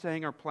all we're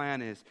saying our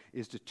plan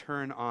is to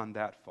turn on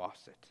that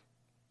faucet.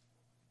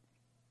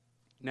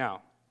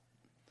 Now,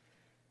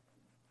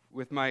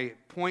 with my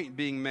point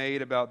being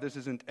made about this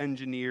isn't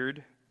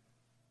engineered,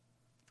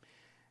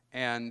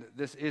 and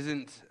this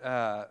isn't,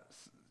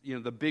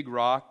 the big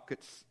rock,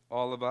 it's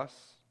all of us.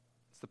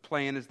 It's the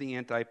plan is the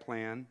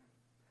anti-plan.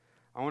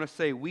 I want to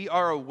say we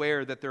are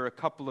aware that there are a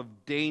couple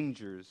of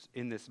dangers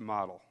in this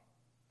model.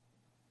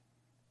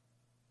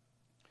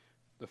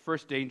 The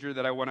first danger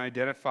that I want to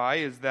identify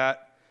is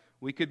that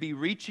we could be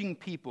reaching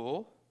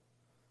people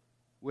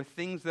with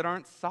things that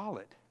aren't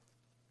solid.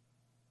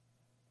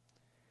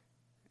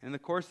 In the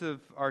course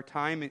of our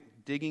time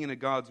digging into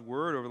God's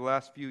Word over the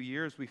last few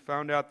years, we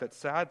found out that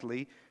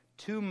sadly,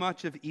 too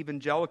much of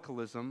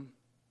evangelicalism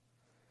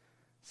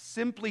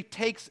simply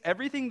takes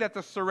everything that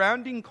the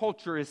surrounding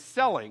culture is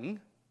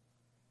selling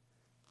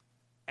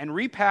and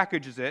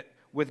repackages it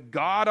with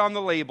God on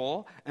the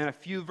label and a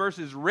few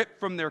verses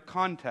ripped from their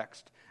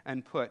context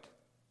and put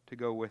to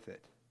go with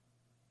it.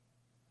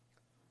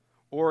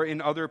 Or in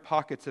other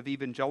pockets of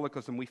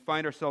evangelicalism, we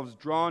find ourselves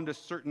drawn to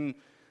certain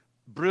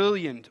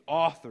brilliant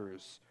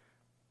authors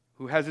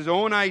who has his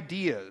own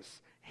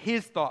ideas,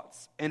 his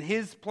thoughts, and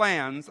his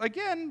plans,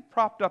 again,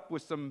 propped up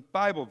with some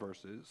Bible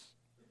verses.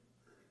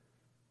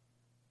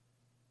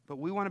 But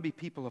we want to be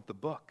people of the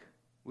book.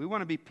 We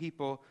want to be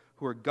people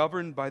who are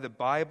governed by the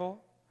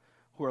Bible,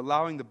 who are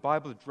allowing the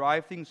Bible to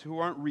drive things, who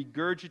aren't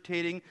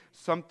regurgitating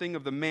something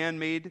of the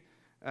man-made.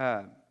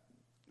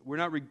 We're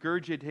not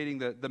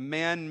regurgitating the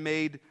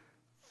man-made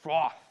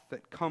froth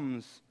that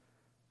comes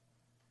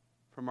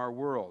from our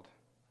world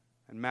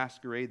and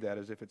masquerade that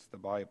as if it's the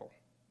Bible.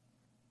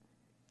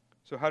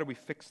 So how do we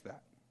fix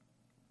that?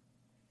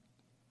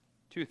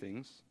 Two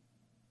things.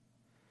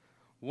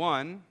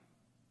 One,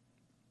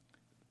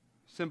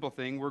 simple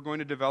thing, we're going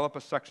to develop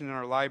a section in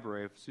our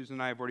library, Susan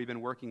and I have already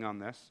been working on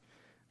this,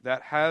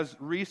 that has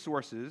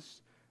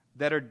resources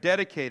that are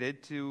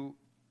dedicated to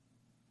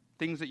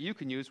things that you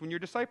can use when you're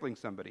discipling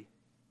somebody.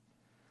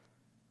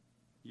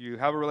 You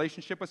have a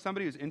relationship with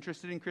somebody who's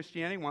interested in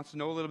Christianity, wants to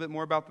know a little bit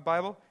more about the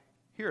Bible.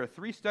 Here are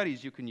 3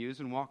 studies you can use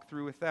and walk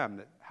through with them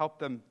that help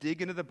them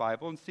dig into the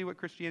Bible and see what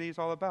Christianity is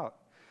all about.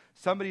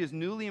 Somebody who's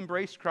newly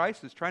embraced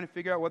Christ, is trying to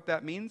figure out what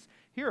that means.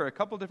 Here are a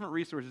couple different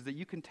resources that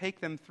you can take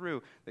them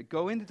through that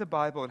go into the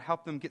Bible and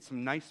help them get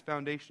some nice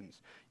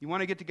foundations. You want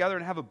to get together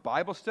and have a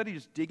Bible study,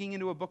 just digging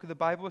into a book of the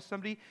Bible with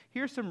somebody?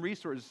 Here's some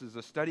resources,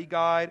 a study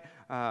guide,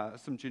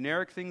 some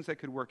generic things that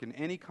could work in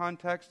any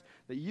context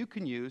that you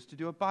can use to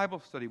do a Bible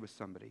study with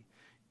somebody.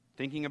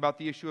 Thinking about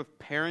the issue of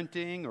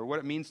parenting or what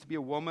it means to be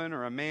a woman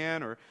or a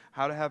man or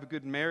how to have a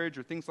good marriage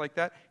or things like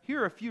that.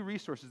 Here are a few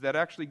resources that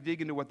actually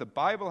dig into what the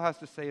Bible has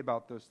to say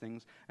about those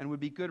things and would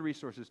be good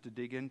resources to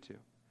dig into.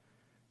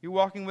 You're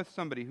walking with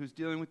somebody who's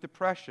dealing with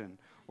depression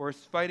or is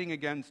fighting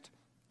against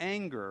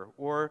anger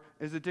or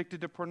is addicted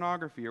to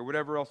pornography or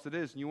whatever else it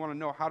is, and you want to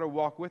know how to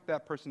walk with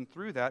that person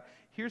through that.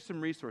 Here's some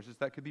resources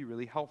that could be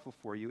really helpful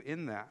for you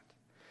in that.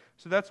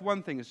 So that's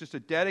one thing. It's just a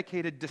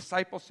dedicated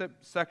discipleship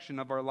section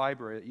of our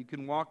library that you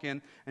can walk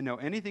in and know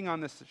anything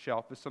on this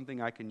shelf is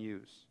something I can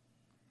use.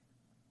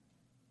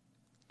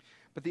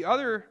 But the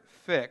other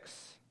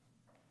fix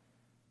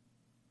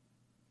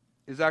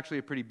is actually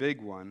a pretty big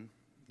one.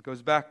 It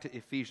goes back to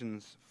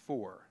Ephesians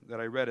 4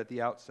 that I read at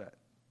the outset,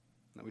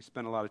 that we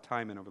spent a lot of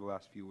time in over the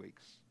last few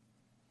weeks.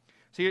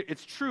 See,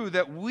 it's true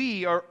that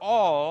we are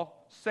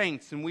all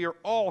saints and we are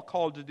all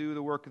called to do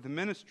the work of the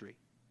ministry.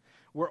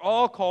 We're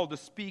all called to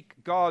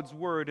speak God's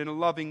word in a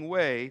loving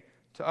way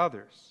to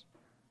others.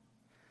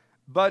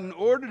 But in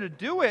order to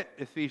do it,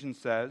 Ephesians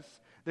says,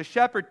 the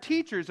shepherd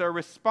teachers are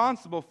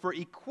responsible for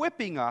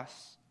equipping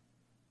us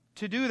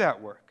to do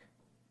that work.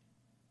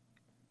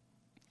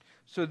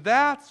 So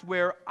that's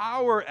where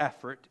our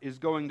effort is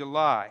going to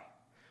lie.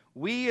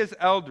 We as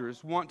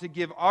elders want to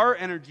give our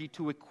energy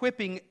to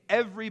equipping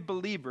every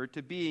believer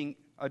to being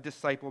a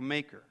disciple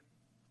maker.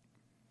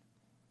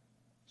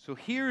 So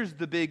here's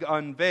the big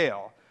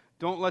unveil.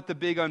 Don't let the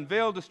big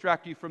unveil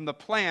distract you from the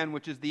plan,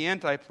 which is the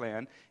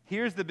anti-plan.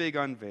 Here's the big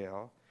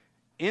unveil.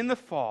 In the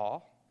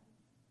fall,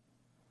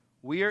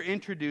 we are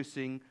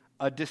introducing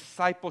a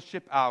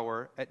discipleship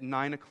hour at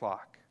 9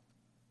 o'clock.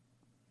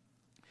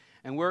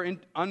 And we're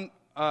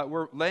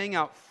laying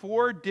out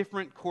 4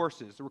 different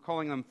courses. We're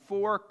calling them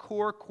 4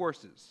 core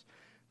courses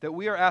that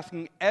we are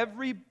asking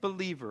every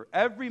believer,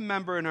 every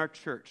member in our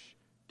church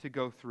to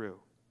go through.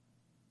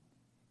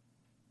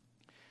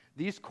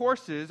 These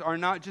courses are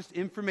not just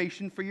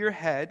information for your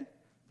head,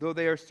 though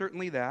they are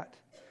certainly that.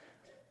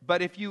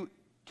 But if you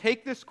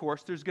take this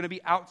course, there's going to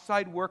be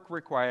outside work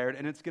required,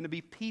 and it's going to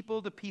be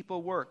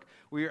people-to-people work,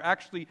 where you're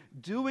actually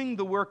doing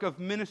the work of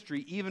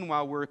ministry even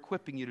while we're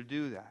equipping you to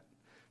do that.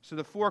 So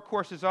the 4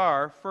 courses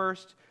are,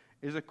 first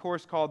is a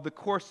course called The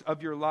Course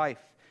of Your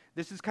Life.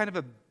 This is kind of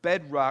a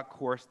bedrock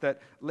course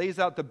that lays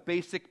out the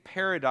basic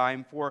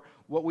paradigm for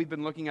what we've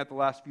been looking at the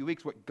last few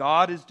weeks, what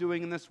God is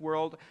doing in this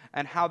world,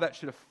 and how that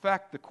should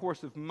affect the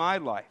course of my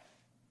life.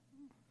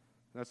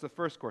 That's the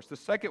first course. The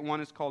second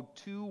one is called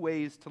 2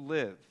 Ways to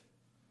Live.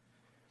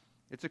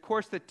 It's a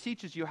course that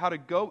teaches you how to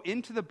go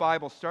into the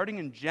Bible, starting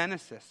in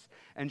Genesis,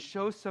 and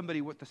show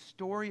somebody what the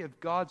story of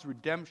God's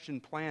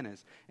redemption plan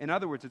is. In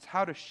other words, it's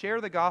how to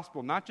share the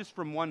gospel, not just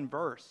from one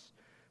verse,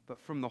 but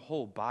from the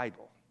whole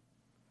Bible.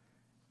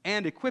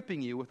 And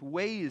equipping you with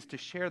ways to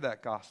share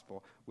that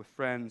gospel with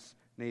friends,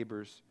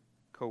 neighbors,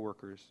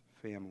 coworkers,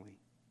 family.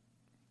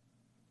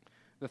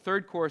 The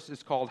third course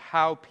is called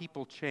How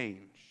People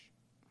Change.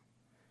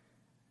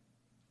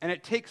 And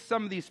it takes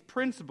some of these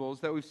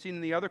principles that we've seen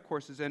in the other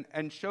courses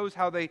and shows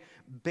how they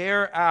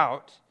bear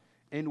out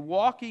in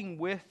walking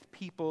with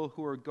people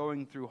who are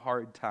going through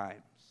hard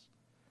times.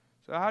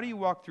 So how do you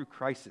walk through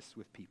crisis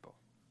with people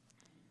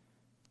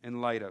in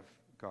light of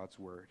God's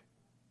Word?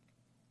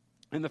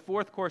 And the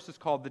fourth course is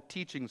called the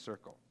Teaching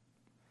Circle.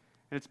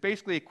 And it's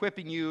basically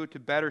equipping you to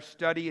better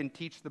study and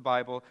teach the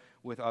Bible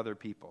with other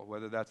people,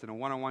 whether that's in a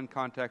one-on-one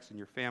context, in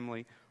your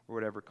family, or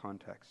whatever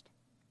context.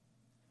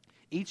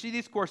 Each of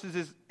these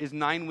courses is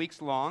 9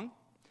 weeks long.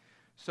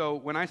 So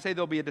when I say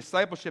there'll be a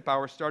discipleship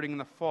hour starting in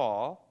the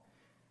fall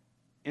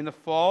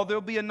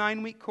there'll be a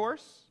 9-week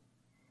course.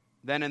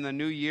 Then in the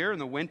new year, in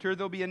the winter,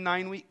 there'll be a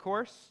 9-week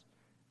course.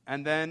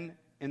 And then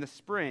in the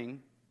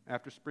spring,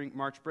 after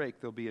March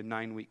break, there'll be a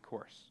 9-week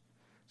course.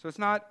 So it's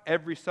not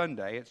every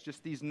Sunday, it's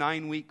just these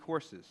 9-week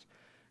courses.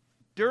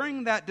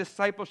 During that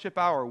discipleship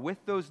hour,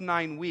 with those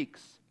 9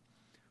 weeks,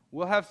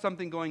 we'll have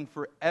something going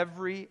for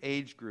every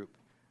age group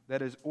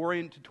that is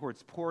oriented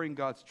towards pouring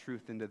God's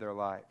truth into their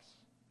lives.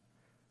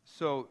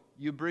 So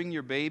you bring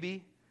your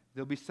baby,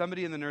 there'll be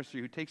somebody in the nursery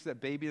who takes that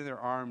baby in their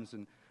arms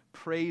and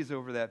prays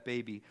over that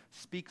baby,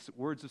 speaks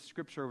words of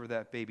Scripture over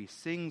that baby,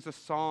 sings a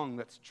song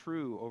that's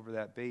true over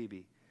that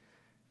baby.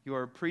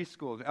 Your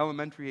preschool and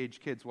elementary age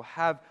kids will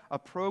have a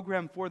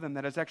program for them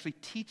that is actually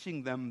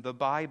teaching them the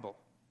Bible.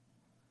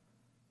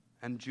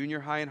 And junior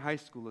high and high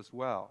school as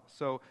well.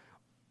 So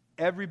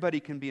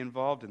everybody can be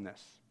involved in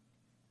this.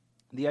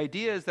 The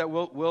idea is that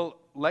we'll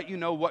let you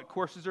know what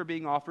courses are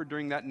being offered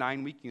during that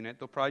 9-week unit.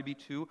 There'll probably be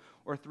 2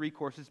 or 3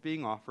 courses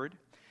being offered.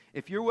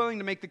 If you're willing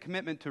to make the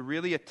commitment to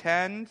really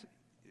attend,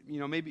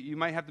 maybe you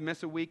might have to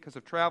miss a week because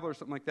of travel or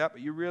something like that,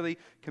 but you're really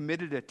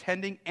committed to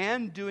attending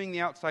and doing the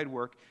outside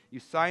work, you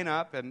sign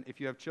up, and if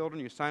you have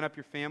children, you sign up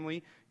your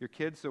family, your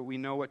kids, so we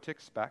know what to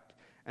expect.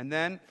 And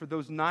then for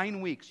those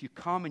 9 weeks, you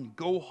come and you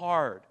go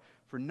hard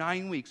for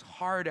 9 weeks,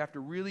 hard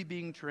after really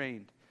being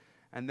trained.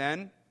 And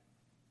then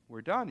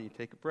we're done. You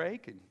take a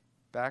break and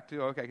back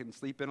to, I can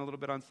sleep in a little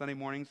bit on Sunday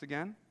mornings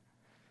again.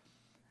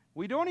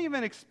 We don't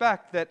even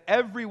expect that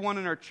everyone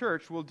in our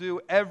church will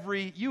do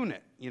every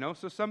unit,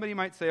 So somebody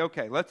might say,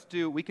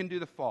 we can do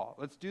the fall.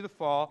 Let's do the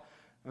fall,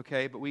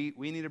 but we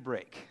need a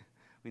break.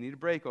 We need a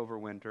break over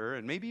winter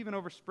and maybe even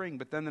over spring,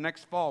 but then the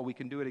next fall we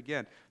can do it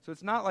again. So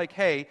it's not like,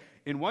 hey,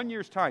 in 1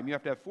 year's time you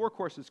have to have 4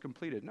 courses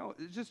completed. No,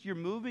 it's just you're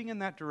moving in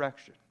that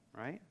direction,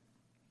 right?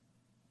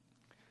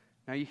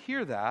 Now you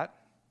hear that.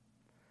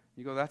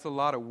 You go, that's a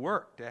lot of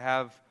work to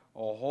have a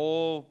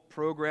whole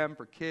program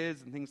for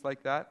kids and things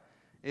like that.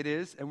 It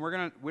is, and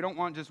we don't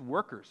want just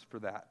workers for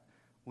that.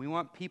 We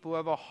want people who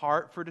have a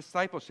heart for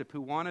discipleship, who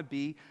want to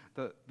be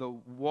the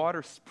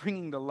water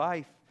springing to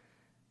life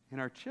in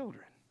our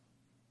children.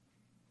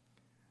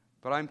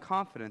 But I'm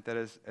confident that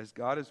as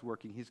God is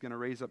working, He's going to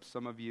raise up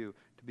some of you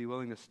to be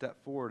willing to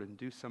step forward and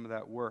do some of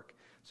that work.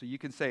 So you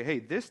can say, hey,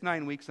 this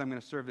 9 weeks I'm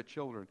going to serve the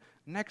children.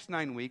 Next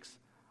 9 weeks,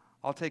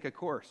 I'll take a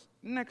course.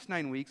 Next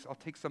 9 weeks, I'll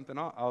take something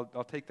off.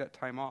 I'll take that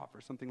time off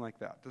or something like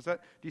that. Do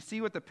you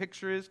see what the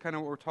picture is, kind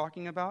of what we're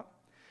talking about?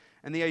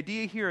 And the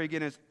idea here,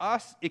 again, is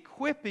us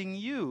equipping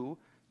you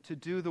to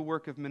do the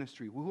work of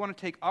ministry. We want to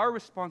take our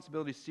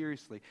responsibility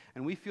seriously.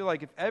 And we feel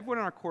like if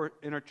everyone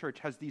in our church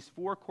has these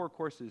 4 core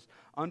courses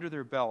under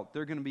their belt,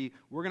 we're going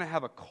to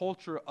have a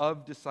culture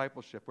of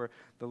discipleship where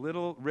the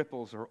little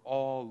ripples are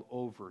all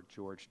over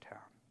Georgetown.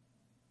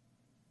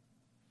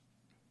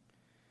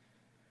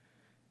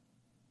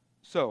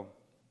 So,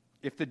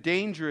 if the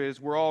danger is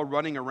we're all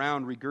running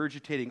around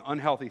regurgitating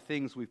unhealthy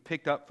things we've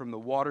picked up from the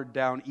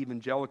watered-down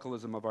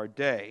evangelicalism of our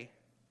day,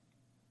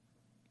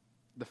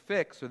 the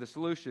fix or the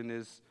solution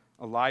is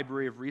a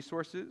library of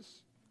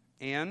resources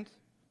and,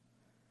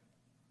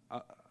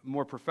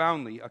 more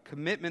profoundly, a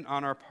commitment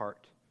on our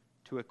part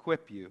to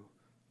equip you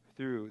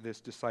through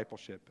this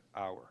discipleship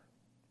hour.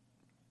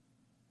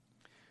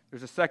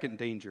 There's a second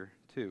danger,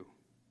 too.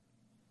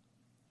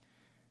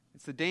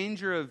 It's the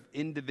danger of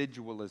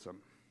individualism.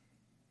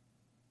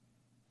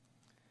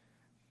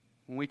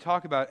 When we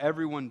talk about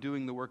everyone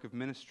doing the work of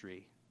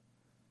ministry,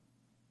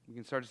 we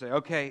can start to say,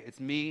 okay, it's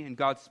me and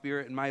God's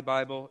Spirit and my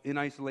Bible in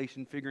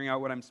isolation, figuring out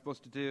what I'm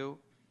supposed to do.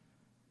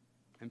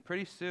 And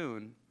pretty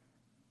soon,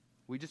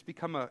 we just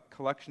become a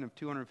collection of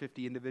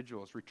 250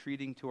 individuals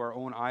retreating to our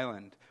own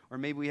island. Or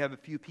maybe we have a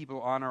few people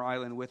on our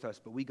island with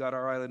us, but we got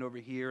our island over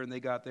here and they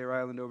got their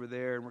island over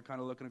there, and we're kind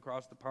of looking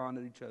across the pond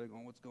at each other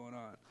going, what's going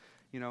on?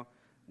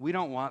 We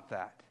don't want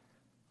that.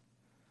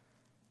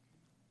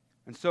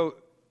 And so,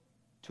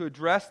 to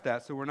address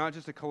that, so we're not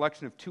just a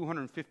collection of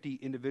 250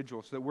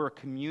 individuals, so that we're a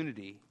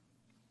community,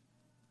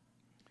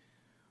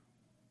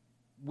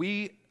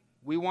 we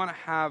want to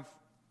have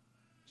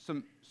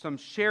some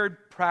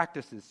shared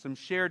practices, some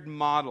shared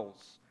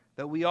models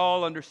that we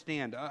all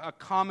understand, a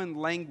common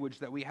language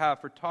that we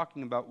have for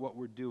talking about what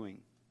we're doing.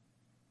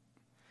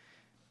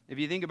 If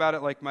you think about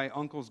it like my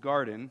uncle's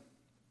garden,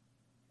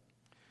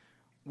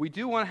 we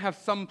do want to have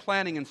some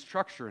planning and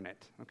structure in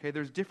it. Okay,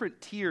 there's different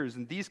tiers,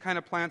 and these kind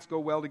of plants go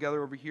well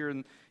together over here,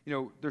 and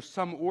there's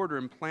some order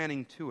and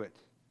planning to it.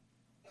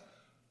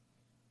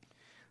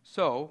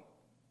 So,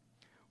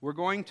 we're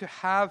going to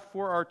have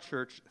for our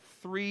church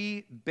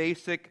 3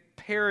 basic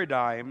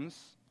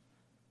paradigms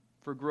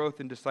for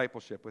growth and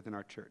discipleship within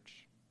our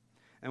church.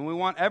 And we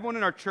want everyone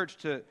in our church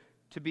to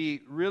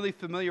be really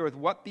familiar with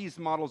what these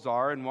models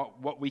are and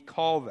what we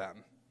call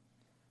them,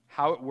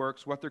 how it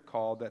works, what they're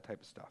called, that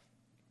type of stuff.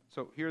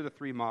 So here are the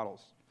 3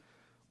 models.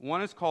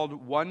 One is called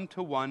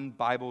one-to-one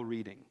Bible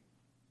reading.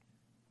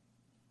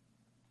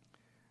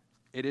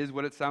 It is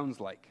what it sounds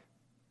like.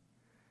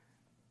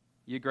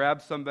 You grab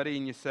somebody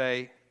and you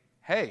say,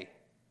 hey,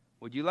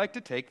 would you like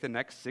to take the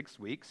next 6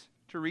 weeks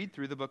to read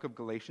through the book of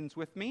Galatians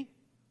with me?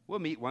 We'll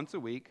meet once a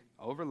week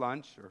over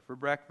lunch or for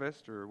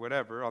breakfast or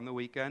whatever on the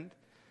weekend.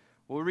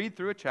 We'll read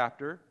through a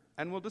chapter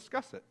and we'll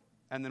discuss it.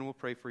 And then we'll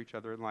pray for each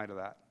other in light of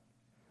that.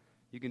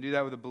 You can do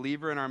that with a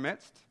believer in our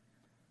midst.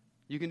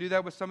 You can do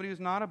that with somebody who's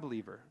not a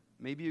believer.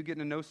 Maybe you're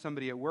getting to know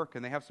somebody at work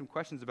and they have some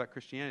questions about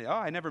Christianity. Oh,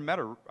 I never met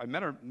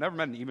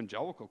an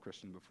evangelical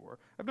Christian before.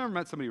 I've never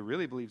met somebody who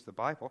really believes the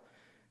Bible.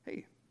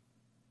 Hey,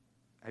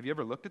 have you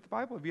ever looked at the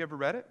Bible? Have you ever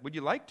read it? Would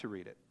you like to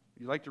read it?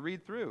 Would you like to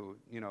read through,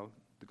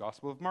 the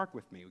Gospel of Mark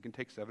with me? We can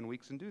take 7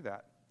 weeks and do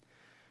that.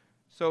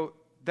 So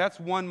that's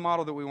one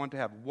model that we want to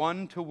have,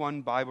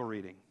 one-to-one Bible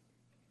reading.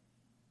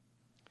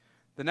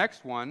 The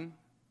next one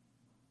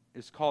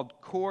is called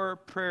core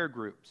prayer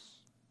groups.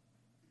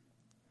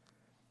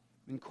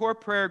 In core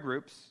prayer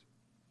groups,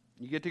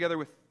 you get together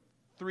with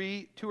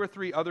 2 or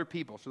 3 other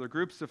people. So they're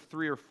groups of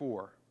 3 or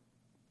 4.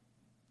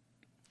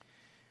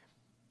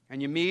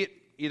 And you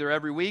meet either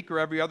every week or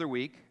every other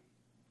week.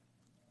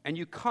 And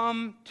you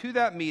come to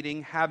that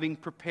meeting having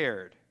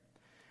prepared.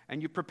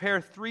 And you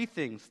prepare 3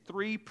 things,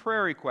 3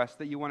 prayer requests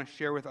that you want to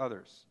share with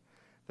others.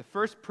 The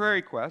first prayer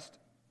request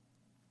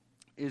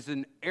is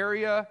an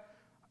area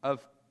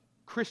of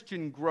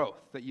Christian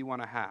growth that you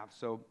want to have.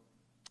 So,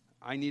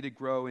 I need to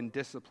grow in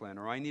discipline,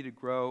 or I need to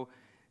grow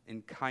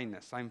in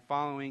kindness. I'm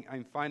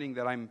finding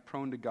that I'm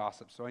prone to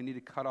gossip, so I need to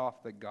cut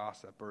off the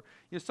gossip, or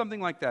something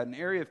like that, an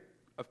area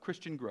of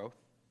Christian growth.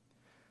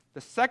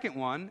 The second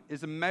one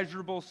is a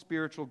measurable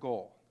spiritual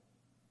goal.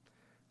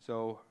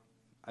 So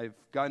I've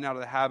gotten out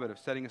of the habit of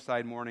setting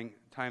aside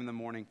time in the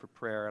morning for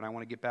prayer, and I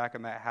want to get back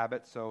on that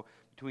habit. So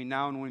between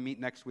now and when we meet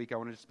next week, I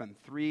want to just spend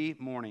 3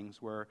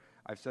 mornings where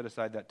I've set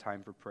aside that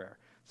time for prayer.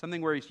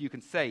 Something where you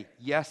can say,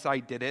 yes, I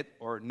did it,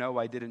 or no,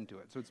 I didn't do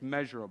it. So it's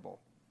measurable.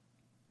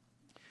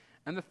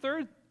 And the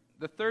third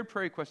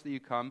prayer request that you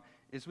come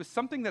is with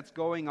something that's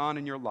going on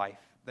in your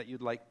life that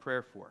you'd like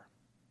prayer for.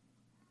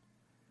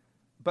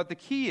 But the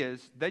key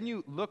is, then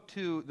you look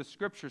to the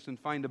scriptures and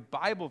find a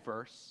Bible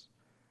verse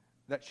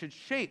that should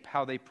shape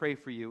how they pray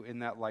for you in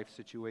that life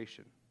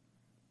situation.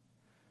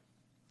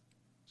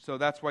 So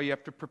that's why you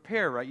have to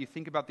prepare, right? You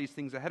think about these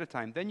things ahead of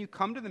time. Then you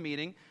come to the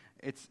meeting.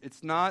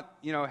 It's not,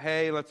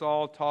 hey, let's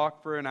all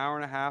talk for an hour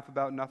and a half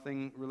about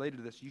nothing related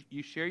to this.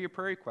 You share your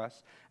prayer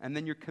requests, and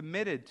then you're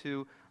committed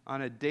to,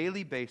 on a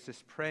daily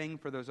basis, praying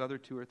for those other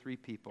 2 or 3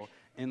 people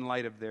in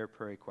light of their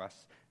prayer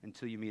requests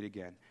until you meet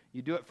again.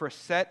 You do it for a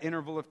set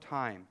interval of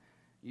time.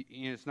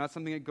 It's not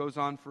something that goes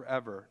on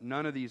forever.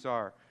 None of these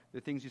are.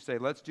 The things you say,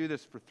 let's do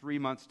this for 3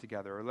 months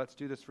together, or let's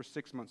do this for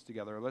 6 months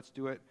together, or let's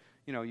do it,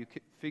 you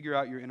figure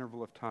out your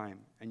interval of time,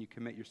 and you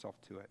commit yourself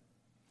to it.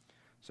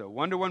 So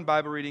one-to-one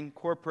Bible reading,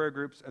 core prayer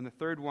groups, and the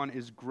third one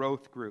is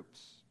growth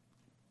groups.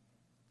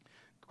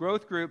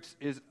 Growth groups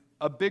is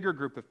a bigger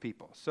group of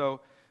people.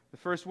 So the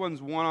first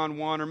one's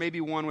one-on-one, or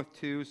maybe 1 with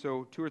 2,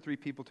 so 2 or 3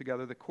 people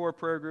together. The core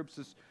prayer groups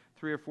is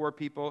 3 or 4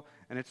 people,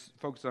 and it's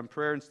focused on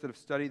prayer instead of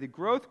study. The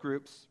growth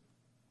groups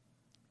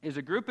is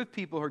a group of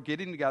people who are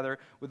getting together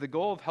with the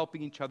goal of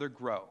helping each other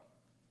grow.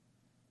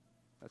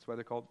 That's why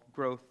they're called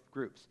growth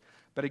groups.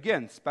 But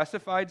again,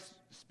 specified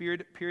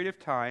period of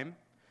time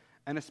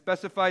and a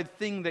specified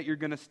thing that you're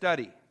going to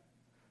study.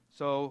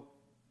 So,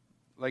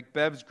 like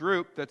Bev's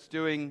group that's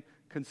doing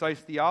concise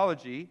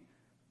theology,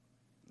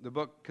 the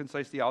book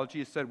Concise Theology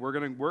has said, we're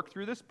going to work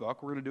through this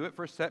book. We're going to do it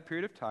for a set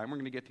period of time. We're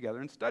going to get together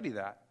and study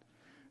that.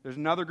 There's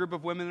another group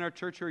of women in our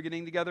church who are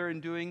getting together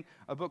and doing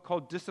a book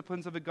called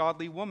Disciplines of a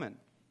Godly Woman.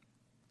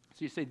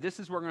 So you say, this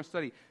is what we're going to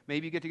study.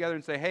 Maybe you get together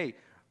and say, hey,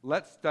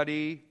 let's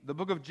study the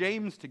book of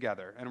James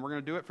together, and we're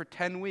going to do it for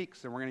 10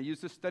 weeks, and we're going to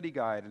use this study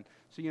guide. And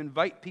so you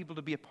invite people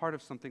to be a part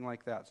of something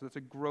like that. So that's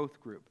a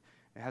growth group.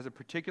 It has a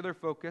particular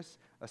focus,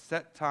 a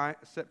set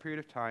period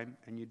of time,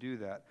 and you do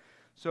that.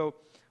 So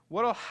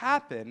what will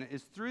happen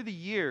is through the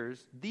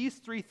years, these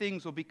three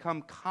things will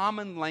become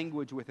common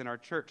language within our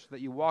church, so that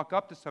you walk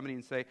up to somebody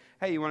and say,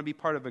 hey, you want to be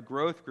part of a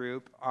growth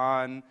group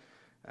on,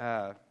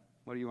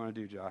 what do you want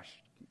to do, Josh?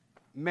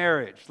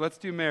 Marriage. Let's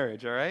do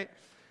marriage, all right?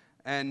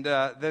 And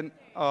then,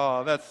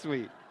 oh, that's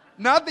sweet.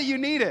 Not that you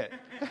need it.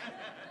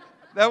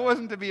 That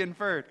wasn't to be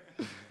inferred.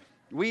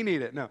 We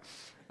need it, no.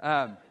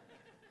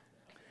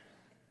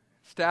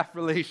 Staff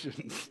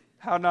relations.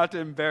 How not to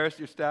embarrass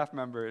your staff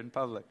member in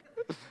public.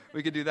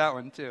 We could do that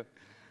one too.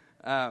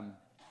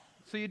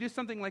 So you do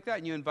something like that,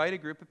 and you invite a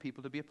group of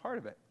people to be a part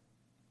of it.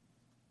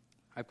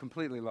 I've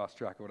completely lost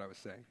track of what I was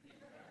saying.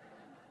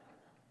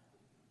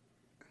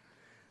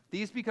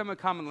 These become a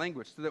common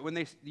language, so that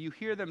when you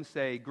hear them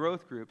say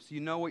growth groups, you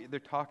know what they're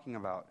talking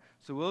about.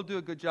 So we'll do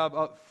a good job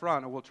up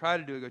front, or we'll try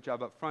to do a good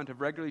job up front of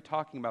regularly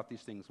talking about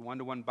these things,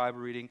 one-to-one Bible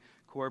reading,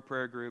 core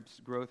prayer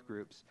groups, growth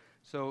groups.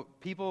 So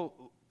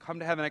people come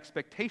to have an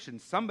expectation.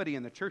 Somebody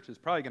in the church is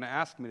probably going to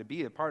ask me to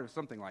be a part of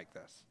something like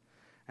this.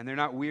 And they're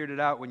not weirded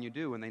out when you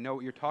do, and they know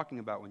what you're talking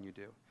about when you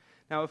do.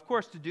 Now, of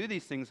course, to do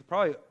these things,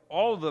 probably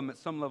all of them at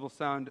some level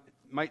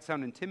might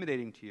sound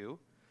intimidating to you,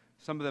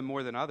 some of them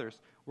more than others.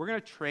 We're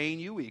going to train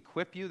you, we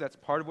equip you. That's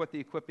part of what the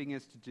equipping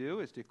is to do,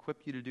 is to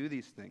equip you to do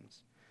these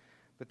things.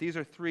 But these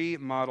are three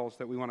models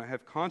that we want to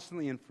have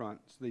constantly in front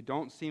so they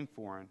don't seem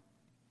foreign.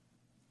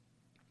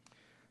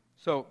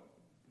 So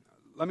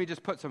let me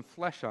just put some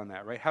flesh on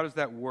that, right? How does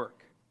that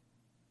work?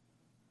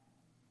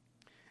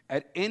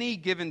 At any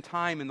given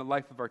time in the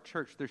life of our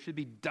church, there should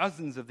be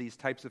dozens of these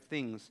types of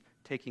things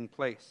taking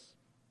place.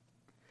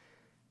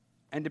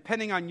 And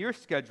depending on your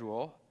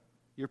schedule,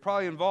 you're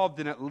probably involved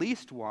in at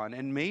least one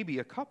and maybe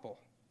a couple.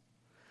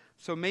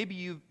 So maybe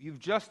you've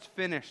just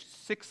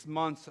finished 6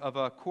 months of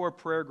a core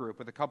prayer group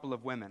with a couple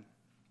of women.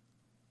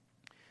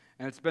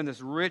 And it's been this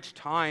rich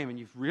time, and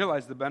you've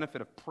realized the benefit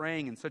of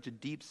praying in such a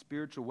deep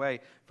spiritual way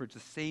for the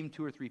same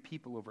 2 or 3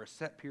 people over a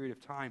set period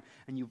of time,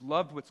 and you've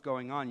loved what's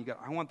going on.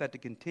 I want that to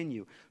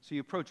continue. So you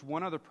approach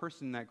one other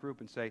person in that group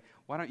and say,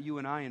 why don't you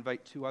and I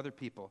invite 2 other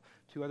people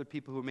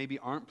who maybe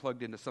aren't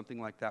plugged into something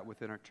like that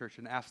within our church,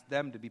 and ask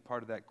them to be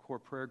part of that core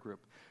prayer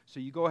group. So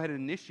you go ahead and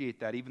initiate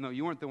that, even though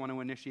you weren't the one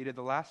who initiated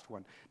the last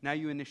one. Now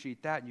you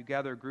initiate that, and you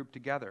gather a group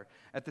together.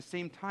 At the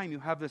same time, you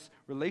have this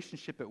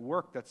relationship at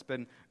work that's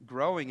been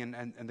growing,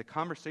 and the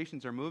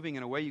conversations are moving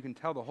in a way you can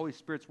tell the Holy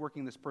Spirit's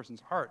working this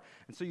person's heart.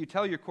 And so you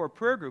tell your core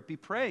prayer group, be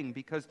praying,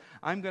 because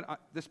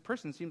this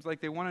person seems like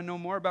they want to know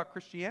more about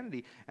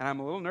Christianity, and I'm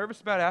a little nervous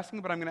about asking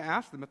them, but I'm going to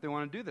ask them if they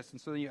want to do this. And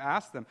so then you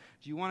ask them,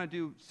 do you want to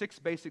do 6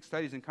 basic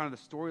studies in kind of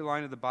the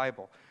storyline of the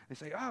Bible? They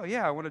say, oh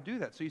yeah, I want to do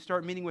that. So you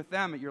start meeting with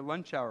them at your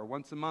lunch hour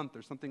once a month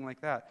or something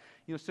like that.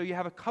 So you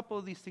have a couple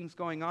of these things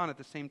going on at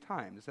the same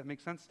time. Does that make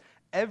sense?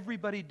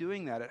 Everybody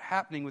doing that, it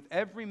happening with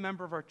every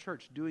member of our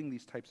church doing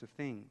these types of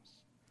things.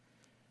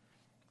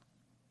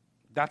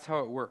 That's how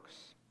it works.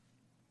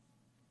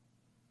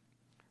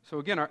 So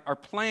again, our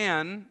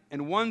plan,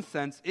 in one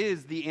sense,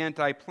 is the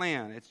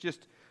anti-plan. It's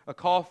just a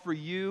call for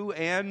you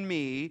and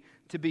me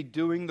to be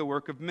doing the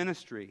work of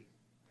ministry.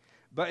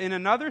 But in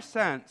another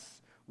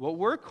sense, what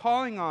we're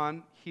calling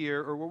on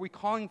here, or what we're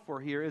calling for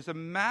here, is a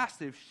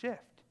massive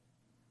shift.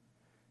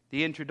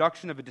 The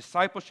introduction of a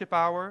discipleship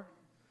hour,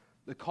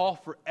 the call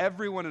for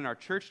everyone in our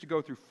church to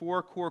go through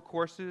 4 core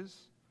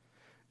courses,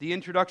 the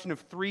introduction of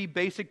 3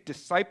 basic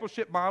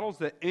discipleship models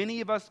that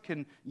any of us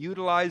can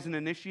utilize and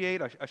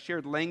initiate, a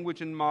shared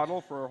language and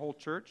model for our whole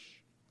church.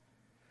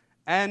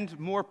 And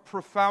more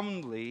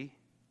profoundly,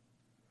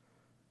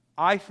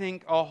 I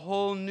think a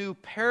whole new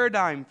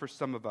paradigm for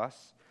some of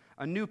us,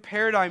 a new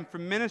paradigm for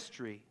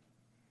ministry.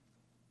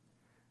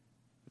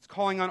 It's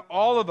calling on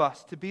all of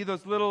us to be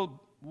those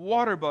little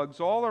water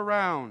bugs all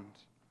around,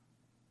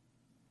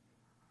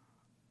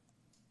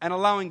 and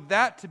allowing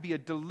that to be a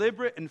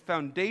deliberate and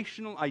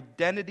foundational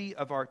identity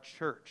of our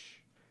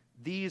church.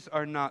 These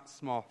are not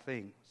small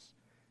things.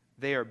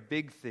 They are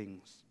big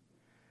things.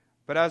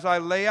 But as I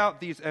lay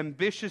out these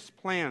ambitious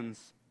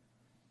plans,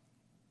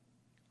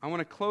 I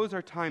want to close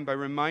our time by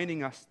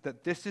reminding us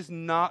that this is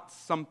not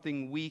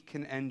something we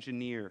can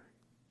engineer.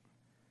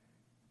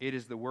 It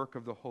is the work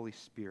of the Holy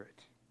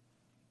Spirit.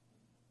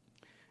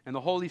 And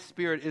the Holy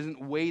Spirit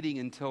isn't waiting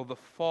until the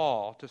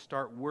fall to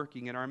start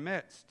working in our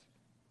midst.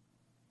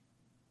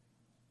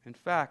 In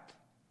fact,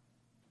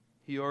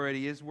 He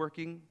already is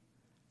working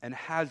and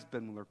has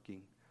been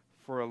working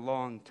for a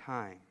long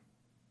time.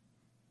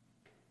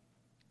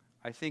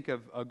 I think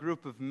of a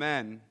group of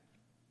men,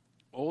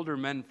 older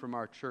men from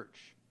our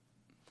church,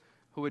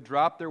 who would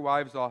drop their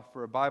wives off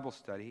for a Bible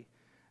study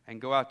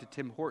and go out to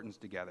Tim Hortons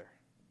together.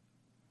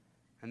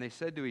 And they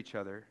said to each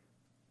other,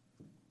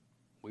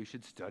 we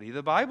should study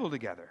the Bible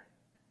together.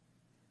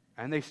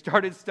 And they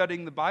started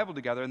studying the Bible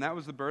together, and that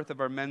was the birth of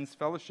our men's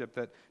fellowship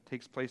that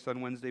takes place on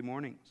Wednesday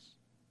mornings.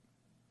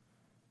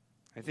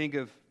 I think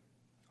of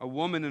a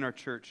woman in our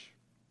church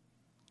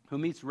who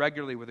meets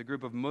regularly with a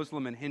group of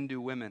Muslim and Hindu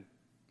women.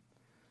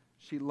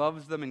 She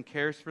loves them and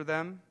cares for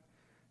them.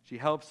 She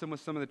helps them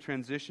with some of the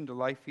transition to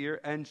life here,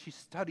 and she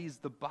studies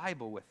the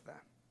Bible with them.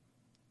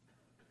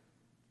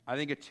 I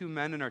think of two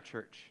men in our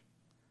church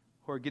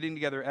who are getting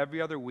together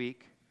every other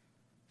week,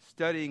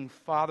 studying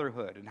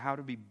fatherhood and how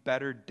to be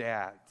better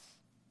dads.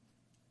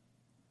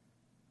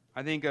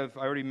 I think of,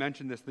 I already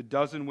mentioned this, the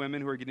dozen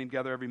women who are getting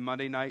together every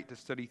Monday night to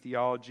study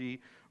theology,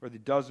 or the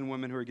dozen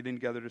women who are getting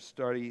together to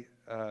study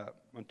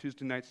on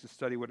Tuesday nights to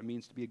study what it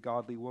means to be a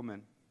godly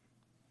woman.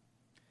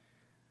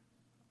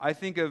 I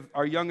think of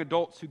our young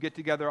adults who get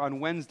together on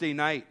Wednesday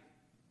night.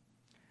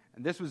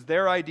 And this was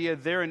their idea,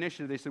 their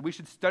initiative. They said, we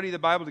should study the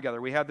Bible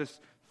together. We had this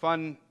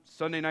fun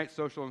Sunday night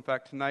social. In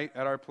fact, tonight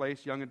at our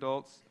place, young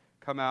adults,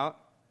 come out.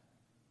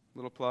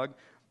 Little plug.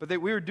 But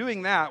we were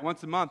doing that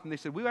once a month, and they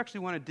said, we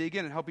actually want to dig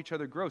in and help each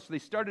other grow. So they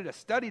started a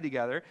study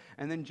together,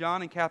 and then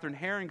John and Catherine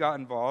Herron got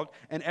involved,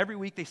 and every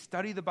week they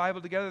study the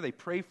Bible together, they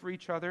pray for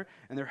each other,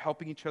 and they're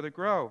helping each other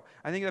grow.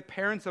 I think of the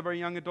parents of our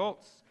young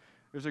adults.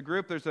 There's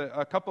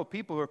a couple of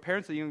people who are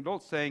parents of young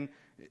adults saying,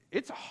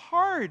 it's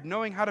hard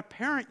knowing how to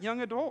parent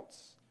young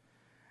adults.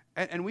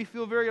 And we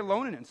feel very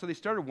alone in it. And so they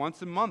started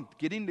once a month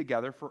getting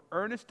together for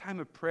earnest time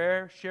of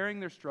prayer, sharing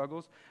their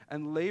struggles,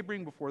 and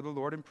laboring before the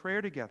Lord in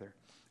prayer together.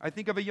 I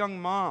think of a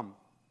young mom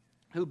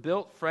who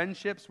built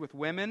friendships with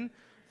women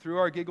through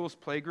our Giggles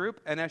playgroup,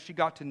 and as she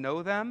got to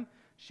know them,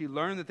 she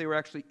learned that they were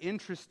actually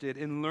interested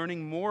in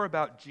learning more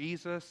about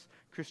Jesus,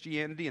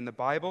 Christianity, and the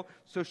Bible,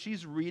 so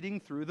she's reading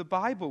through the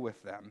Bible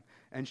with them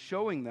and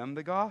showing them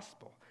the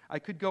gospel. I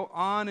could go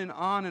on and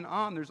on and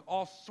on. There's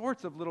all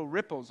sorts of little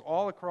ripples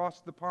all across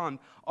the pond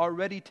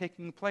already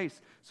taking place.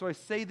 So I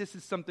say this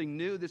is something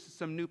new. This is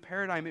some new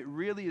paradigm. It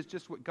really is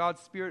just what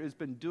God's Spirit has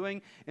been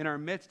doing in our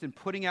midst and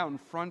putting out in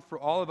front for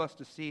all of us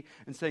to see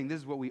and saying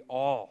this is what we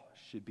all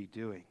should be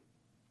doing.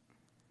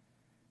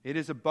 It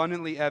is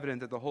abundantly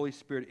evident that the Holy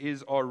Spirit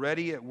is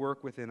already at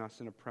work within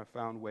us in a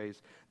profound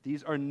ways.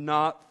 These are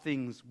not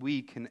things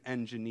we can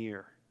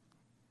engineer.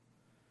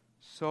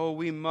 So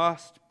we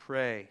must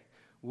pray.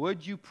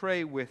 Would you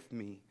pray with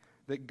me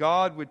that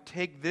God would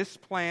take this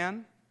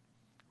plan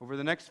over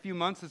the next few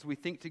months as we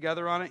think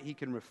together on it, He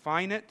can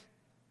refine it,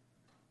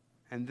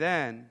 and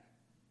then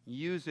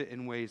use it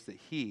in ways that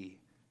He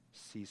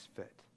sees fit.